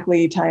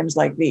exactly times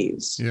like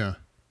these. Yeah.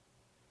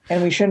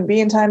 And we shouldn't be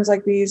in times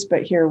like these,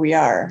 but here we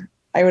are.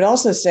 I would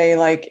also say,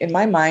 in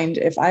my mind,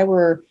 if I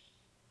were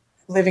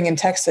living in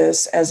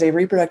Texas as a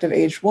reproductive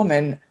aged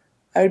woman,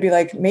 I would be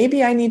like,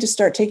 maybe I need to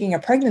start taking a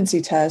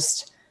pregnancy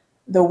test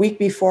the week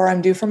before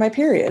I'm due for my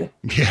period.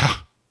 Yeah.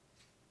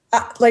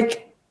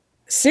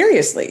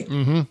 Seriously.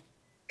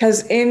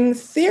 Because in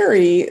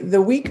theory, the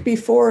week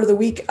before, the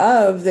week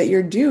of that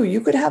you're due,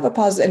 you could have a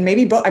positive, and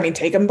maybe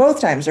take them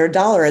both times. They're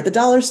 $1 at the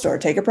dollar store.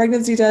 Take a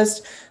pregnancy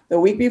test the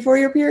week before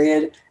your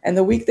period and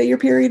the week that your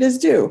period is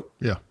due.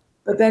 Yeah.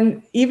 But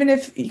then even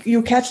if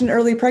you catch an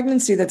early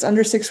pregnancy that's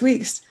under 6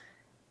 weeks,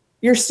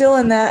 you're still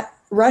in that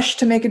rush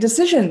to make a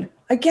decision.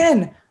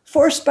 Again,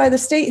 forced by the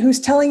state who's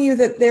telling you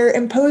that they're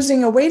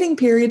imposing a waiting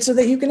period so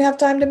that you can have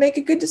time to make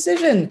a good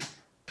decision.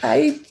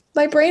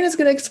 My brain is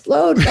going to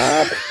explode,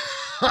 Bob.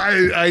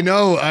 I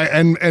know.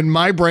 And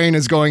my brain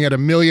is going at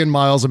 1,000,000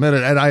 miles a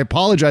minute. And I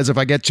apologize if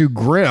I get too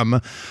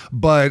grim,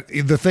 but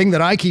the thing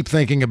that I keep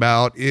thinking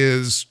about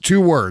is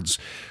 2 words: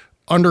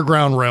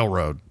 Underground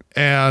Railroad.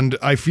 And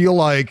I feel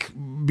like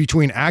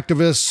between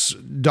activists,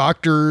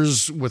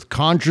 doctors with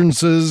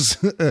consciences,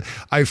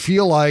 I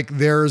feel like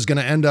there's going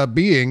to end up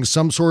being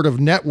some sort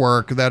of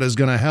network that is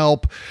going to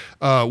help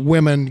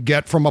women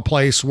get from a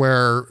place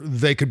where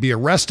they could be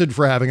arrested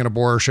for having an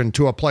abortion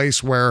to a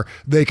place where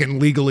they can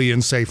legally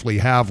and safely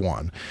have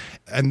one.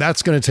 And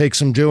that's going to take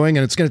some doing,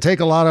 and it's going to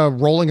take a lot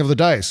of rolling of the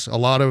dice, a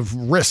lot of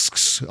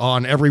risks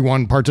on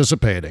everyone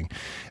participating.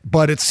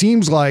 But it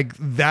seems like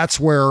that's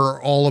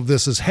where all of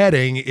this is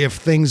heading if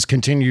things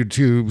continue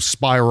to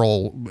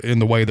spiral in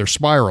the way they're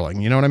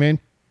spiraling. You know what I mean?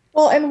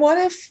 Well, and what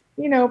if,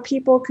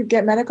 people could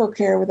get medical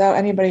care without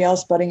anybody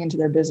else butting into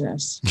their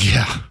business?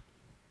 Yeah.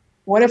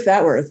 What if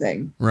that were a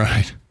thing?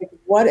 Right.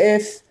 What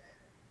if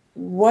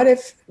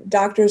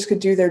doctors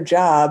could do their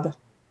job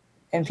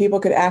and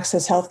people could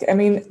access health? I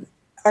mean,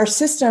 our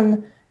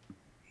healthcare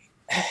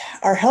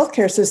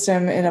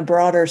system in a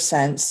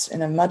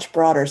much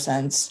broader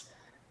sense,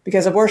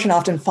 because abortion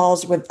often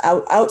falls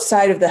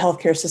outside of the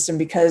healthcare system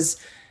because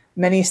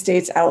many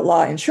states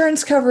outlaw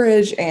insurance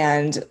coverage,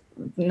 and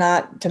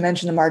not to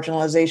mention the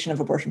marginalization of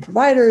abortion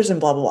providers and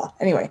blah, blah, blah.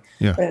 Anyway,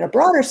 But in a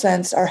broader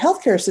sense, our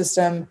healthcare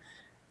system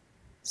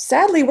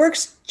sadly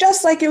works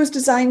just like it was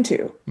designed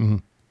to,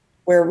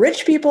 where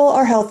rich people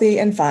are healthy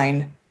and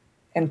fine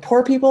and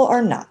poor people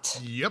are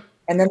not. Yep.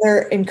 And then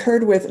they're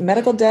incurred with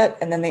medical debt,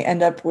 and then they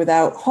end up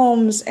without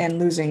homes and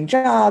losing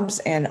jobs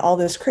and all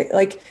this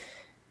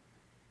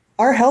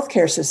our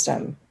healthcare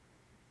system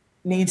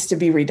needs to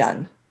be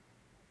redone.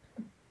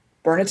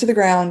 Burn it to the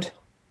ground.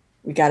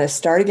 We got to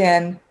start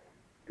again.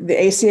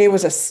 The ACA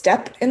was a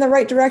step in the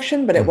right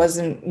direction, but it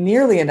wasn't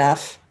nearly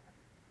enough.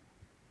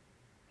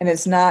 And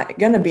it's not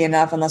going to be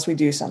enough unless we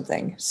do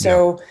something.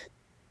 So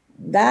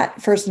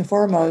that, first and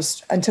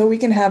foremost, until we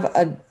can have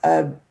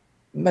a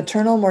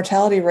maternal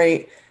mortality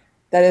rate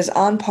that is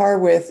on par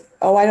with,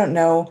 I don't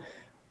know,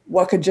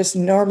 what could just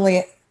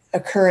normally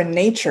occur in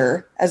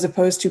nature, as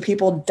opposed to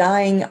people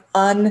dying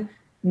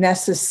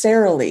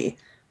unnecessarily.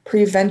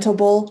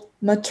 Preventable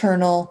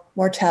maternal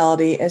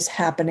mortality is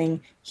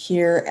happening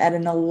here at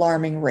an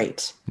alarming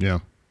rate. Yeah.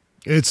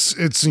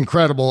 It's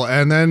incredible.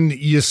 And then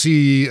you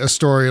see a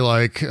story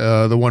like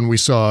the one we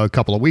saw a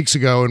couple of weeks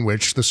ago, in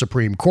which the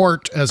Supreme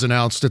Court has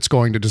announced it's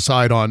going to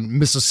decide on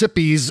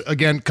Mississippi's,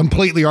 again,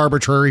 completely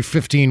arbitrary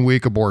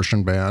 15-week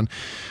abortion ban,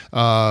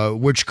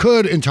 which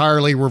could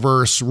entirely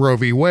reverse Roe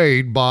v.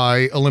 Wade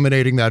by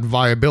eliminating that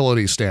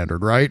viability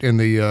standard, right? In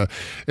the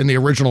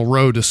original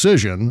Roe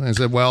decision, and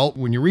said, well,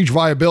 when you reach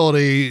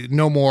viability,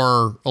 no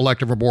more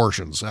elective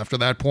abortions. After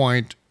that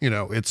point,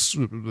 it's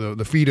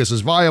the fetus is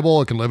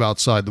viable. It can live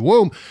outside the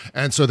womb.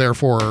 And so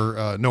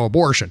therefore, no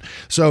abortion.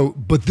 So,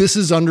 but this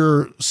is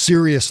under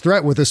serious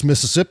threat with this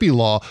Mississippi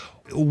law.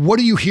 What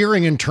are you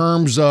hearing in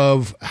terms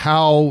of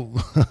how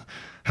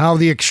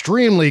the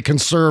extremely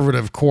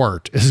conservative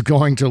court is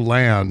going to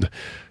land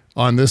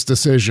on this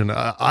decision?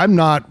 I'm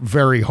not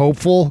very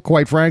hopeful,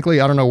 quite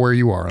frankly. I don't know where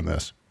you are on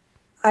this.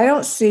 I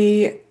don't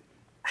see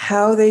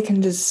how they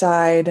can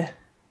decide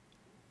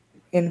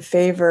in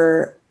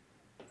favor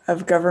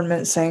of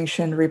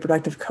government-sanctioned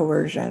reproductive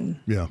coercion.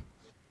 Yeah,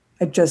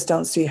 I just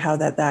don't see how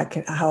that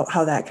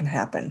can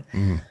happen.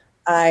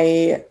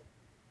 I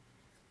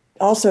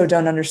also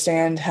don't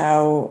understand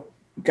how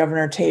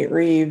Governor Tate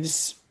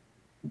Reeves,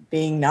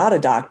 being not a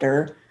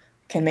doctor,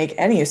 can make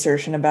any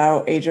assertion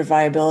about age of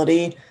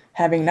viability,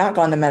 having not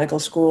gone to medical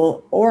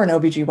school or an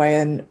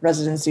OBGYN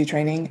residency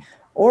training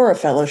or a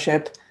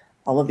fellowship,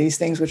 all of these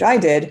things, which I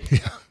did,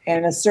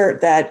 and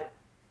assert that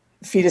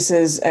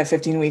fetuses at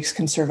 15 weeks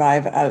can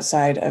survive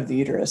outside of the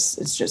uterus.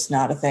 It's just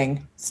not a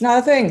thing. It's not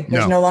a thing.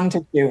 There's no lung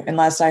tissue. And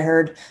last I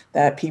heard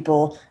that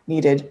people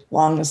needed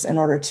lungs in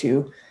order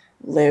to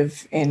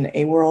live in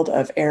a world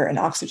of air and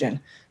oxygen.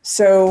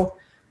 So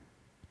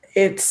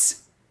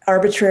it's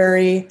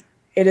arbitrary.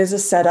 It is a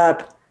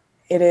setup.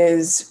 It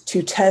is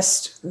to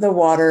test the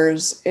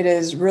waters. It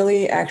is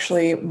really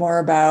actually more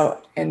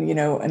about, and,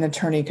 an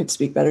attorney could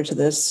speak better to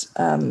this.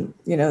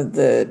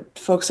 The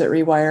folks at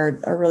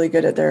Rewired are really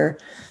good at their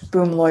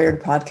Boom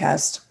Lawyered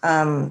podcast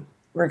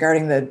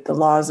regarding the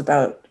laws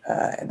about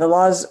the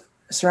laws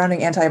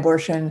surrounding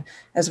anti-abortion,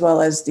 as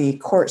well as the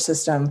court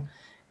system.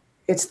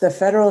 It's the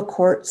federal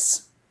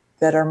courts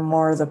that are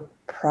more the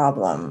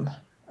problem,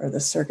 or the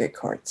circuit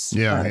courts.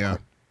 Yeah.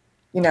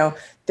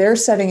 They're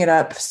setting it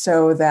up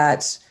so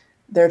that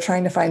they're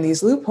trying to find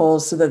these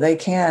loopholes so that they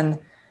can,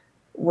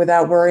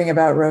 without worrying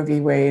about Roe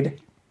v. Wade,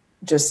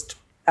 just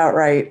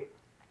outright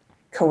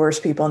coerce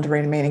people into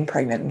remaining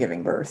pregnant and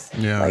giving birth.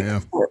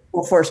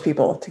 Will force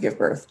people to give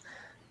birth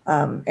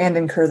and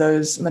incur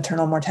those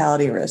maternal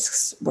mortality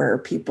risks where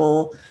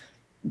people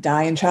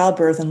die in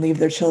childbirth and leave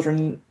their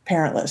children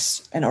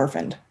parentless and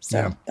orphaned.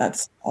 So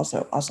that's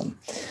also awesome.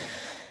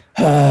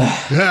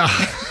 Yeah.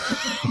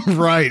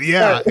 Right.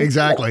 Yeah,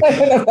 exactly.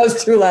 That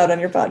was too loud on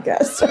your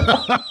podcast.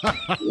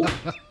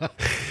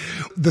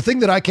 The thing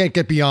that I can't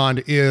get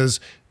beyond is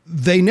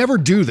they never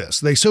do this.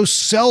 They so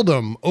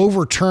seldom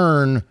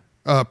overturn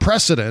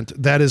precedent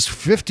that is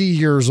 50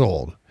 years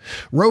old.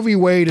 Roe v.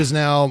 Wade is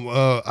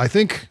now, I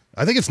think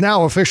it's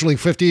now officially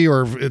 50,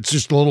 or it's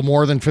just a little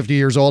more than 50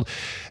 years old.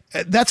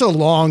 That's a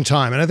long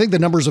time. And I think the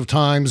numbers of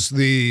times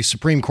the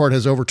Supreme Court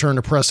has overturned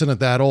a precedent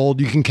that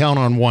old, you can count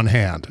on one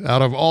hand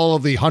out of all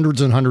of the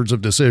hundreds and hundreds of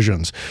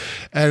decisions.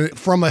 And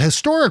from a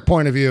historic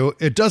point of view,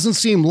 it doesn't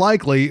seem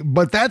likely,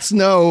 but that's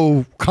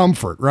no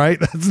comfort, right?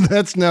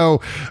 That's no,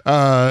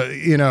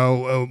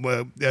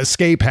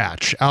 escape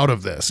hatch out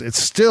of this.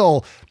 It's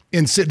still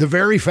the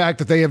very fact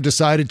that they have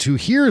decided to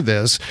hear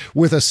this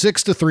with a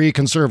 6-3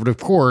 conservative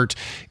court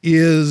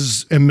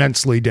is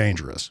immensely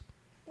dangerous.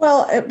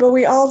 Well, but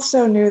we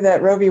also knew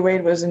that Roe v.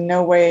 Wade was in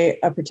no way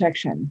a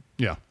protection.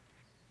 Yeah.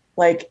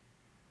 Like,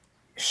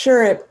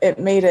 sure, it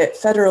made it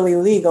federally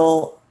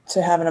legal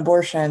to have an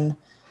abortion,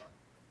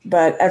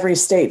 but every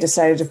state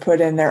decided to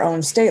put in their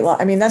own state law.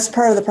 I mean, that's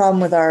part of the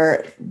problem with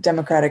our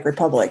democratic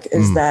republic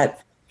is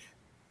that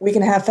we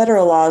can have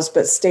federal laws,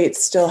 but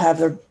states still have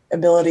the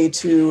ability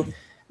to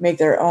make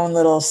their own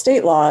little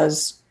state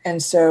laws.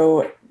 And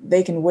so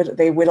they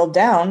whittled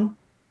down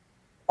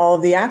all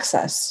of the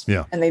access.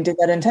 Yeah. And they did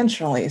that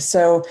intentionally.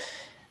 So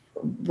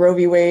Roe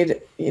v.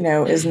 Wade,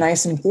 is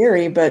nice in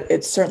theory, but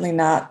it's certainly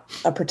not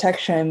a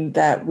protection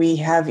that we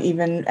have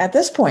even at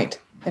this point,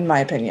 in my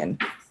opinion.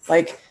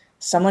 Like,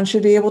 someone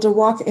should be able to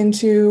walk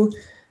into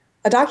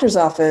a doctor's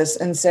office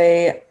and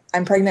say,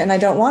 I'm pregnant and I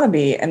don't want to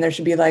be. And there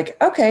should be like,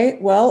 okay,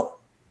 well,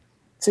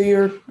 so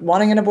you're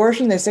wanting an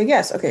abortion? They say,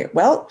 yes. Okay,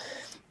 well,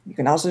 you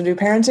can also do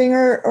parenting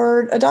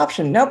or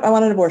adoption. Nope, I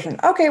want an abortion.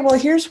 Okay, well,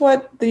 here's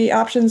what the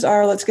options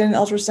are. Let's get an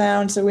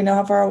ultrasound so we know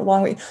how far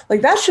along we...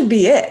 Like, that should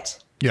be it.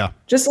 Yeah.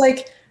 Just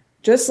like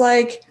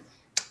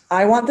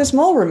I want this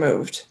mole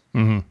removed.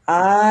 Mm-hmm.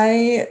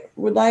 I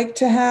would like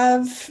to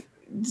have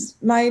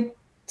my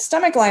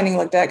stomach lining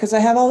looked at because I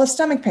have all the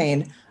stomach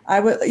pain. I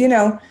would,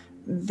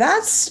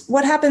 that's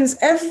what happens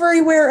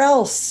everywhere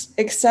else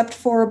except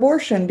for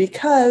abortion,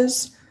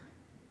 because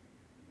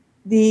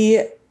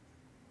the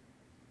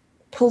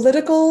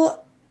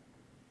political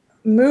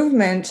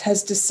movement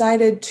has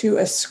decided to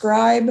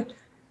ascribe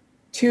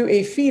to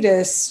a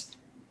fetus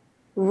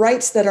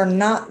rights that are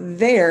not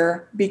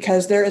there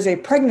because there is a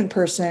pregnant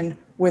person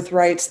with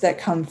rights that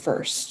come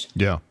first.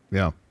 Yeah,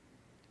 yeah.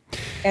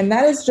 And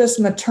that is just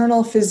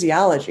maternal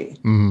physiology.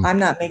 Mm-hmm. I'm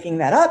not making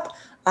that up.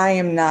 I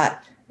am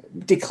not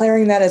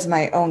declaring that as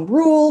my own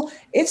rule.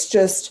 It's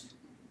just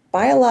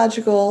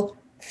biological,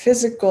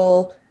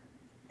 physical,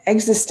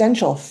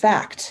 existential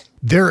fact.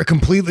 They're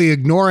completely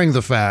ignoring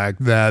the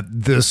fact that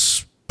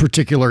this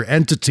particular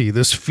entity,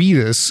 this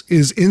fetus,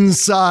 is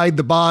inside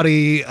the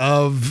body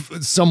of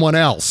someone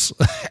else.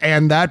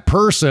 And that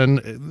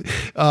person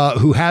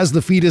who has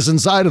the fetus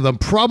inside of them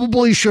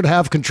probably should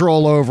have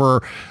control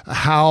over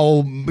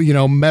how,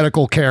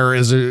 medical care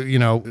is,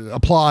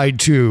 applied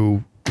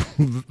to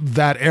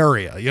that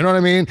area. You know what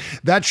I mean?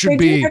 That should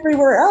be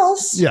everywhere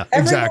else. Yeah,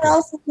 exactly. Everywhere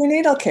else is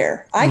prenatal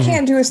care. I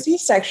can't do a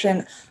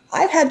C-section.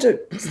 I've had to,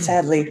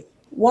 sadly,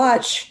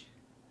 watch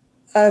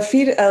a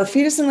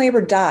fetus in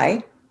labor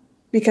die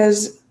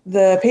because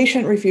the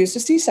patient refused a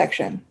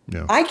C-section.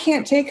 Yeah. I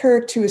can't take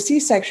her to a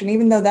C-section,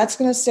 even though that's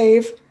going to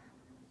save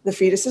the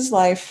fetus's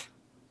life.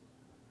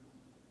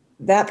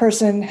 That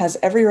person has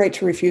every right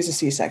to refuse a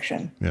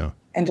C-section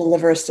and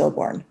deliver a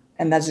stillborn.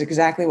 And that's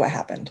exactly what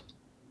happened.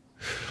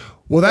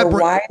 Well,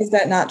 why is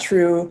that not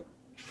true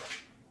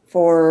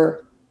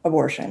for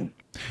abortion?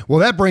 Well,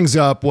 that brings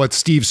up what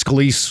Steve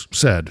Scalise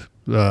said.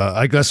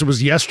 I guess it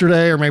was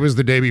yesterday or maybe it was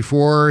the day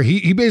before.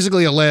 He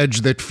basically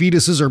alleged that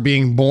fetuses are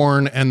being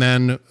born and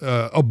then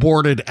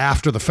aborted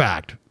after the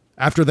fact,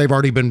 after they've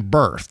already been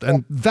birthed.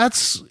 And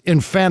that's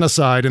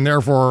infanticide and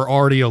therefore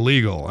already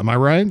illegal. Am I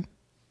right?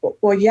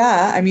 Well,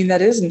 yeah. I mean,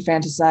 that is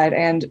infanticide.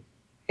 And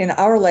in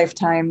our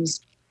lifetimes,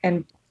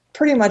 and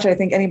pretty much I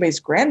think anybody's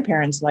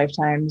grandparents'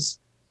 lifetimes,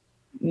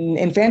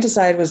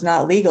 infanticide was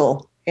not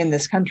legal in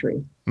this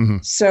country. Mm-hmm.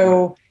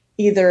 So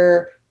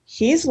either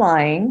he's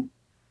lying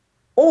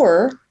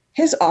or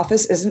his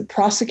office isn't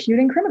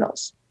prosecuting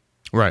criminals.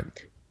 Right.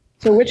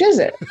 So which is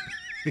it?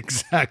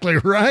 Exactly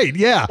right.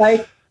 Yeah.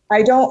 Like,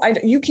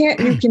 you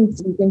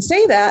can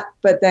say that,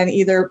 but then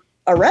either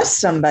arrest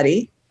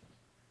somebody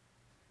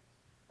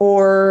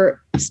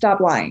or stop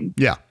lying.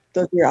 Yeah.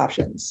 Those are your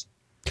options.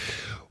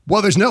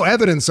 Well, there's no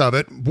evidence of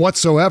it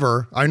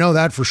whatsoever. I know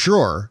that for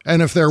sure.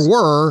 And if there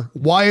were,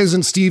 why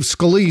isn't Steve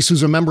Scalise,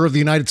 who's a member of the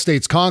United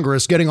States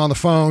Congress, getting on the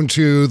phone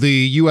to the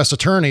U.S.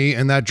 attorney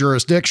in that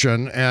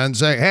jurisdiction and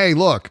saying, hey,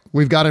 look,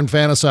 we've got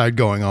infanticide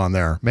going on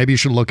there. Maybe you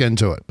should look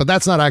into it. But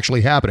that's not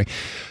actually happening.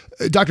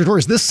 Dr.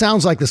 Torres, this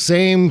sounds like the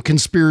same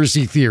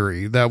conspiracy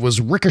theory that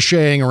was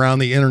ricocheting around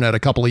the internet a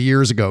couple of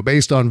years ago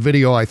based on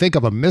video, I think,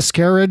 of a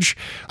miscarriage.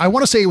 I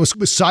want to say it was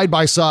side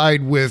by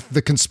side with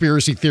the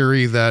conspiracy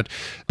theory that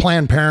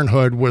Planned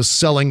Parenthood was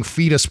selling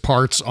fetus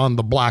parts on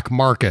the black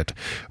market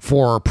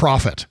for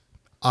profit.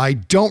 I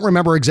don't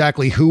remember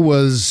exactly who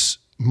was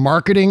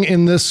marketing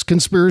in this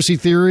conspiracy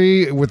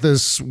theory with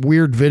this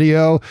weird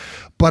video,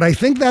 but I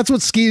think that's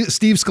what Steve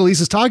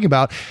Scalise is talking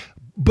about.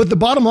 But the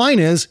bottom line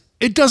is,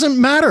 it doesn't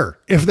matter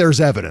if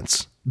there's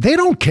evidence. They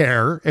don't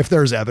care if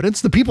there's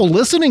evidence. The people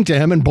listening to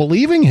him and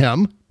believing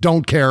him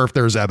don't care if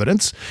there's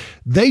evidence.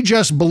 They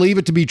just believe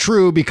it to be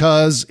true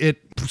because it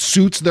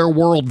suits their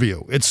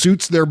worldview. It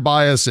suits their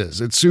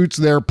biases. It suits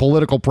their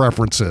political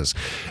preferences.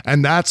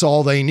 And that's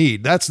all they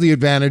need. That's the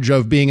advantage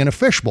of being in a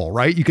fishbowl,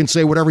 right? You can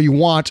say whatever you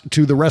want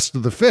to the rest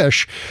of the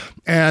fish,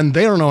 and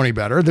they don't know any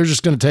better. They're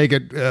just going to take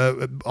it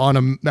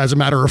as a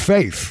matter of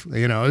faith.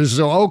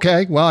 So,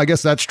 okay, well, I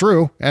guess that's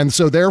true. And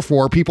so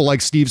therefore, people like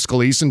Steve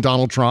Scalise and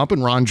Donald Trump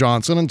and Ron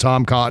Johnson and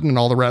Tom Cotton and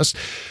all the rest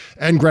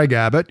and Greg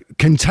Abbott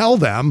can tell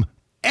them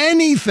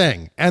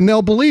anything and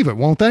they'll believe it,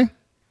 won't they?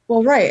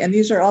 Well, right. And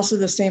these are also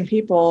the same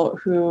people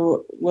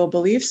who will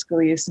believe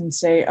Scalise and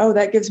say, oh,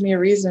 that gives me a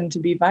reason to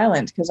be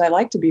violent because I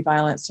like to be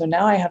violent. So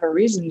now I have a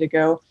reason to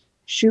go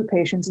shoot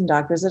patients and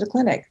doctors at a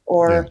clinic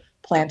or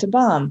plant a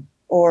bomb.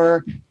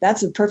 Or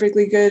that's a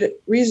perfectly good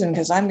reason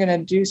because I'm going to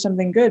do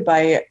something good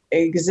by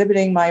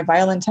exhibiting my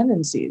violent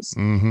tendencies.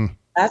 Mm-hmm.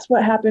 That's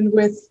what happened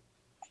with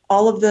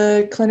all of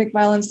the clinic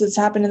violence that's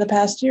happened in the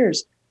past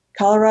years.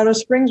 Colorado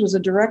Springs was a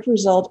direct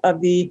result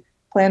of the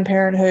Planned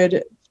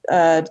Parenthood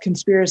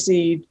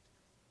conspiracy,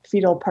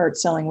 fetal part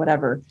selling,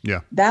 whatever. Yeah.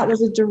 That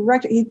was a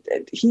direct,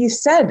 he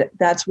said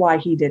that's why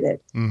he did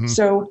it. Mm-hmm.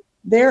 So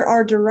there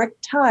are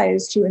direct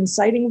ties to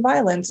inciting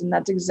violence, and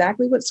that's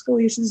exactly what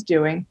Scalise is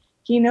doing.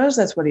 He knows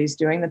that's what he's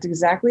doing. That's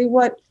exactly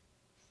what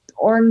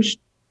Orange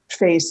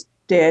Face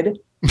did.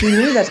 He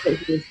knew that's what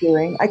he was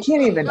doing. I just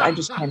can't even. I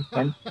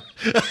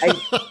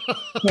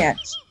can't.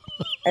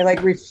 I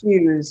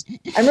refuse.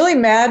 I'm really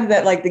mad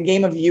that the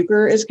game of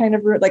euchre is kind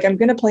of I'm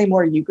going to play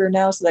more euchre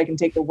now so that I can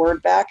take the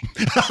word back.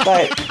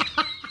 But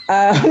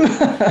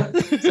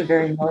it's a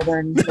very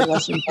northern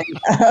Western thing.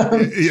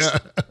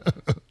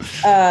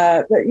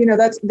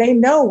 But they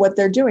know what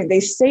they're doing. They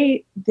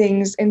say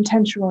things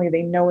intentionally.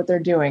 They know what they're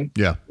doing.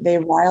 Yeah. They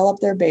rile up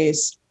their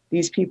base.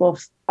 These people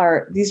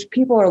are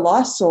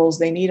lost souls.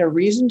 They need a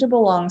reason to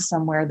belong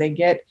somewhere. They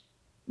get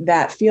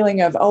that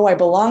feeling of, oh, I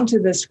belong to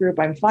this group.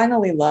 I'm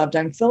finally loved.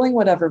 I'm filling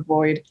whatever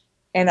void.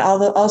 And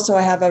also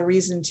I have a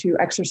reason to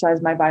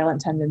exercise my violent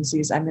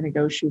tendencies. I'm going to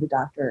go shoot a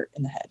doctor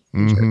in the head.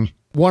 Mm-hmm.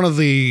 One of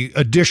the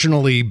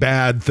additionally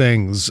bad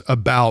things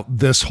about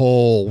this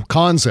whole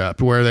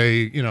concept where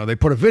they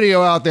put a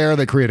video out there,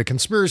 they create a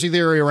conspiracy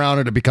theory around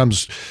it. It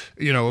becomes,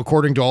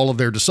 according to all of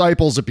their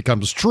disciples, it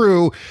becomes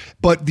true.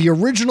 But the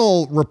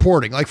original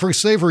reporting, for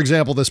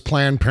example, this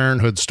Planned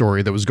Parenthood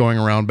story that was going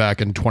around back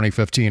in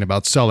 2015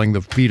 about selling the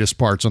fetus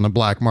parts on the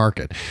black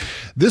market.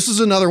 This is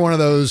another one of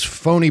those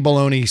phony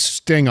baloney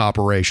sting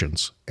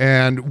operations.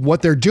 And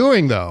what they're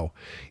doing, though,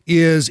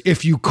 is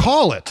if you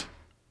call it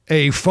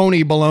a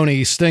phony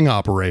baloney sting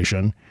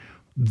operation,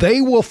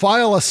 they will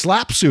file a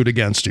slap suit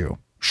against you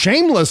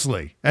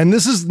shamelessly. And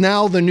this is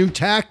now the new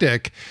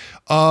tactic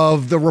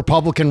of the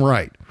Republican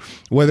right,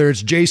 whether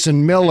it's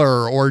Jason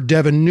Miller or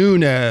Devin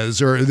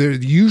Nunes or the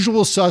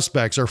usual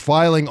suspects are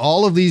filing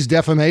all of these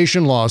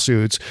defamation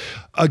lawsuits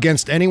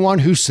against anyone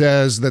who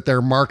says that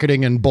they're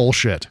marketing and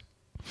bullshit.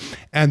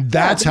 And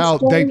that's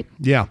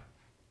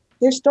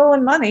they're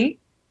stolen money,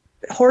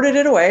 hoarded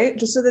it away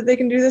just so that they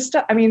can do this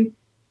stuff. I mean,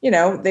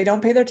 they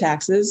don't pay their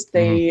taxes,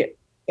 they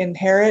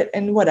inherit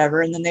and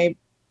whatever, and then they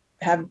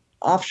have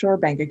offshore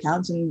bank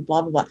accounts and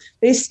blah, blah, blah.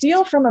 They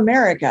steal from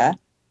America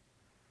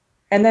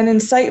and then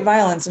incite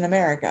violence in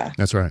America.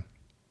 That's right.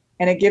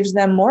 And it gives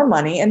them more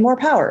money and more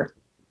power.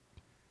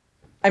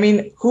 I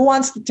mean, who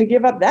wants to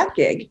give up that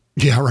gig?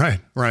 Yeah,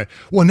 right.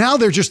 Well, now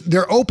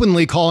they're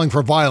openly calling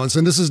for violence,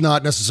 and this is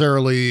not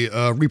necessarily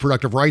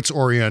reproductive rights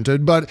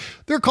oriented, but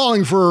they're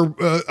calling for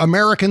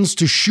Americans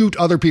to shoot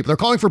other people. They're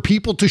calling for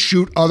people to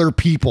shoot other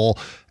people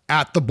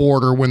at the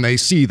border when they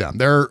see them.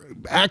 They're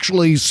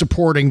actually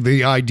supporting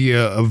the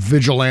idea of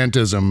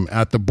vigilantism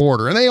at the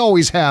border. And they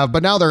always have,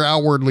 but now they're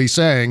outwardly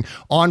saying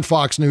on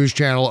Fox News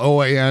Channel,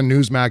 OAN,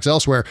 Newsmax,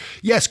 elsewhere,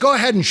 yes, go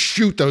ahead and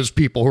shoot those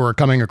people who are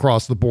coming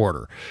across the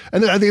border.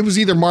 And it was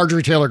either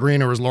Marjorie Taylor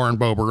Greene or it was Lauren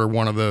Boebert or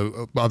one of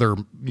the other,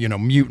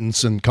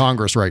 mutants in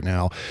Congress right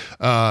now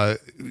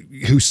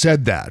who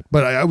said that.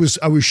 But I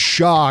was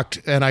shocked,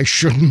 and I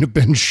shouldn't have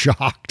been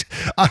shocked.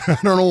 I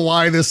don't know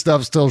why this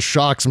stuff still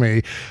shocks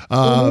me.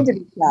 We need to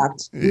be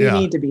shocked. We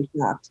need to be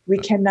shocked. We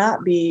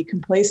cannot be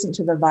complacent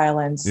to the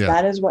violence. Yeah.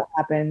 That is what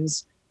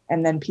happens.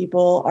 And then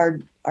people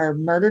are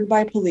murdered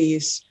by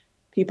police.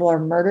 People are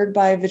murdered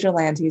by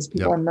vigilantes.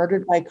 People are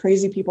murdered by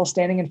crazy people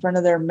standing in front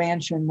of their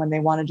mansion when they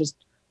want to just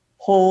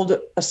hold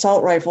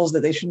assault rifles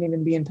that they shouldn't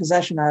even be in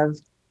possession of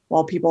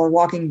while people are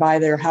walking by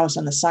their house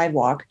on the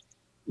sidewalk.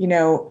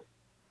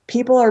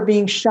 People are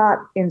being shot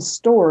in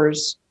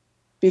stores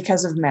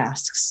because of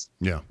masks.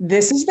 Yeah.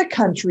 This is the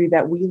country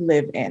that we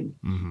live in.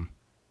 Mm-hmm.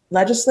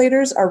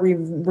 Legislators are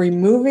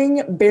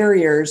removing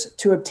barriers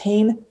to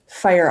obtain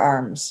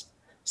firearms.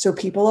 So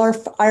people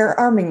are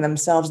arming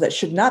themselves that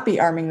should not be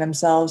arming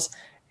themselves,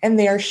 and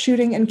they are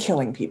shooting and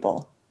killing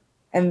people.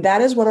 And that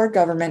is what our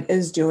government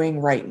is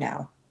doing right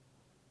now.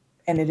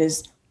 and it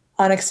is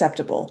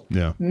unacceptable.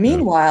 Yeah.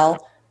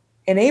 Meanwhile,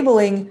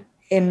 enabling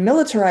and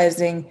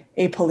militarizing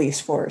a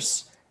police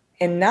force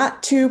and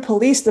not to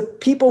police the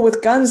people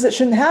with guns that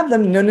shouldn't have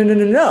them.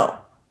 No.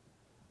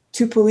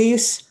 To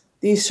police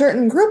the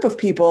certain group of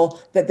people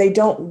that they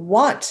don't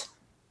want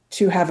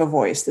to have a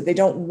voice, that they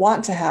don't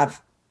want to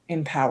have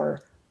in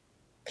power,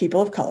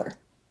 people of color.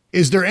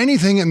 Is there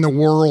anything in the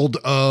world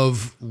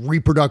of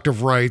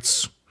reproductive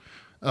rights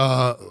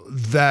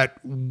that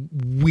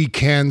we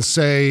can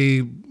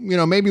say,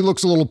 maybe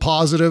looks a little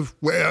positive?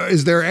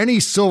 Is there any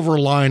silver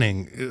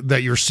lining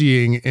that you're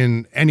seeing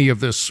in any of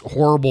this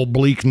horrible,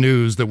 bleak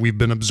news that we've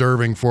been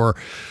observing for,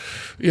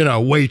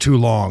 way too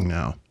long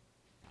now?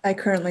 I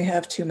currently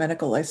have 2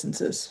 medical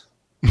licenses.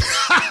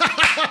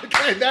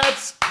 Okay,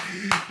 that's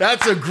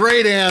a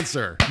great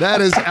answer.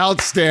 That is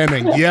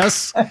outstanding.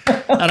 Yes.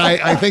 And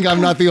I think I'm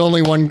not the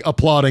only one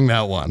applauding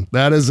that one.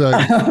 That is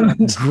a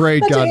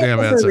great goddamn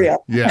answer.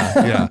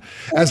 Yeah.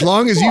 As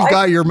long as you've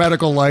got your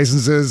medical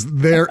licenses,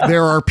 there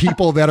are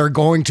people that are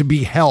going to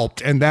be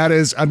helped. And that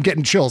is, I'm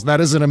getting chills. That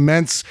is an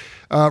immense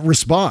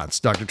response,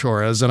 Dr.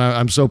 Torres. And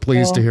I'm so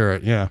pleased to hear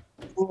it. Yeah.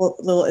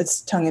 Little,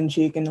 it's tongue in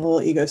cheek and a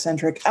little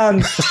egocentric.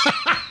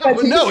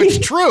 No,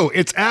 it's true.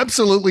 It's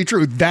absolutely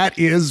true. That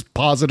is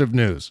positive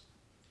news.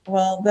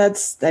 Well,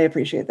 I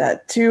appreciate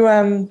that.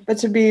 But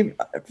to be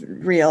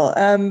real,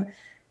 I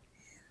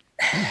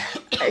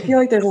feel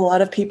like there's a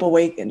lot of people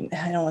I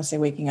don't want to say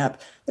waking up.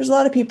 There's a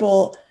lot of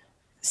people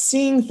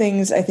seeing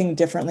things, I think,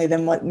 differently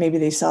than what maybe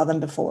they saw them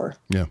before.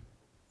 Yeah.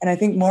 And I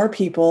think more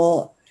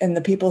people, and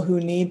the people who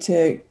need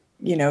to,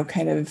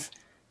 kind of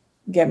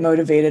get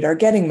motivated are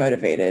getting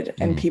motivated.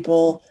 And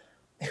people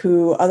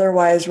who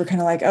otherwise were kind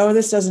of like, oh,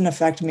 this doesn't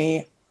affect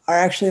me, are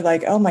actually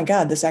like, oh my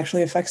God, this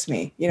actually affects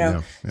me.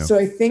 So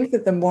I think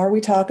that the more we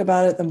talk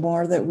about it, the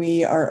more that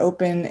we are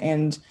open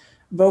and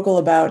vocal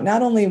about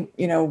not only,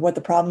 what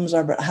the problems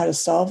are, but how to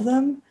solve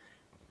them.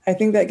 I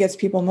think that gets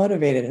people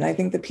motivated. And I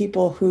think the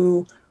people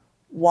who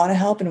want to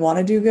help and want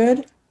to do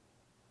good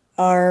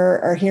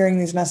are hearing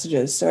these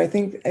messages. So I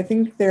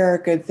think there are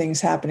good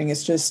things happening.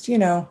 It's just,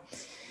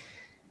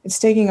 it's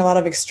taking a lot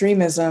of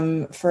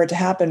extremism for it to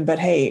happen, but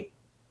hey,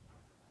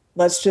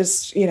 let's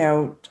just,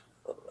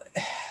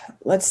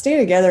 let's stay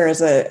together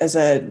as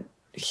a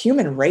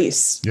human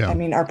race. Yeah. I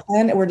mean, our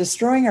planet, we're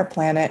destroying our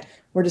planet.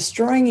 We're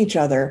destroying each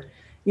other.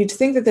 You'd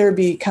think that there would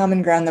be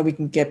common ground that we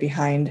can get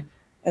behind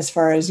as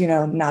far as,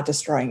 not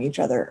destroying each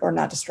other or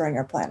not destroying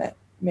our planet.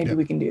 Maybe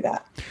we can do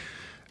that.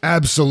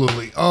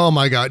 Absolutely. Oh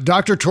my God.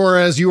 Dr.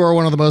 Torres, you are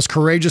one of the most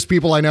courageous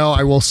people I know.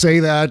 I will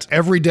say that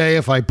every day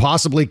if I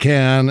possibly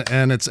can.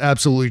 And it's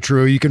absolutely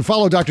true. You can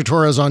follow Dr.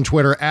 Torres on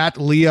Twitter at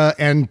Leah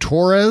and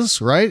Torres,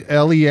 right?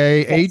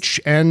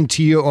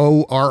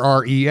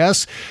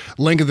 LeahNTorres.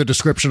 Link in the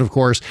description, of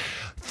course.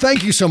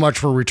 Thank you so much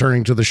for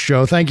returning to the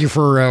show. Thank you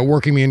for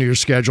working me into your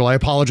schedule. I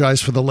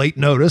apologize for the late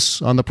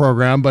notice on the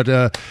program,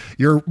 but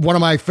you're one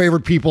of my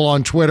favorite people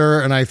on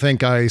Twitter. And I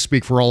think I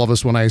speak for all of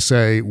us when I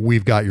say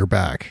we've got your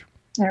back.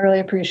 I really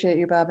appreciate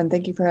you, Bob, and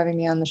thank you for having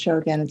me on the show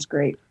again. It's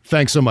great.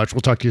 Thanks so much.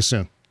 We'll talk to you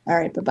soon. All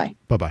right. Bye-bye.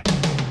 Bye-bye.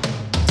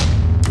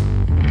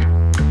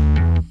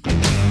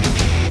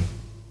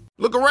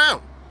 Look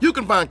around. You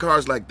can find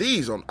cars like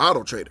these on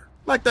AutoTrader,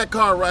 like that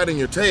car riding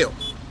your tail.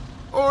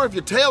 Or if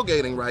you're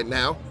tailgating right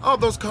now, all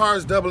those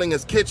cars doubling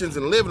as kitchens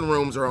and living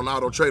rooms are on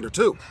AutoTrader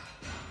too.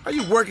 Are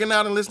you working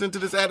out and listening to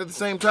this ad at the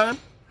same time?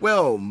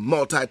 Well,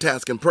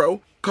 multitasking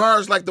pro,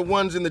 cars like the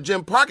ones in the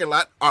gym parking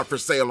lot are for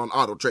sale on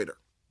AutoTrader.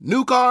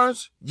 New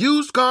cars,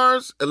 used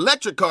cars,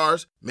 electric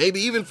cars,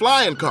 maybe even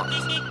flying cars.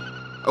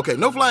 Okay,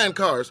 no flying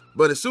cars,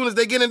 but as soon as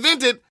they get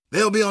invented,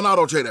 they'll be on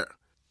AutoTrader.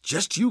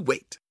 Just you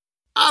wait.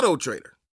 AutoTrader.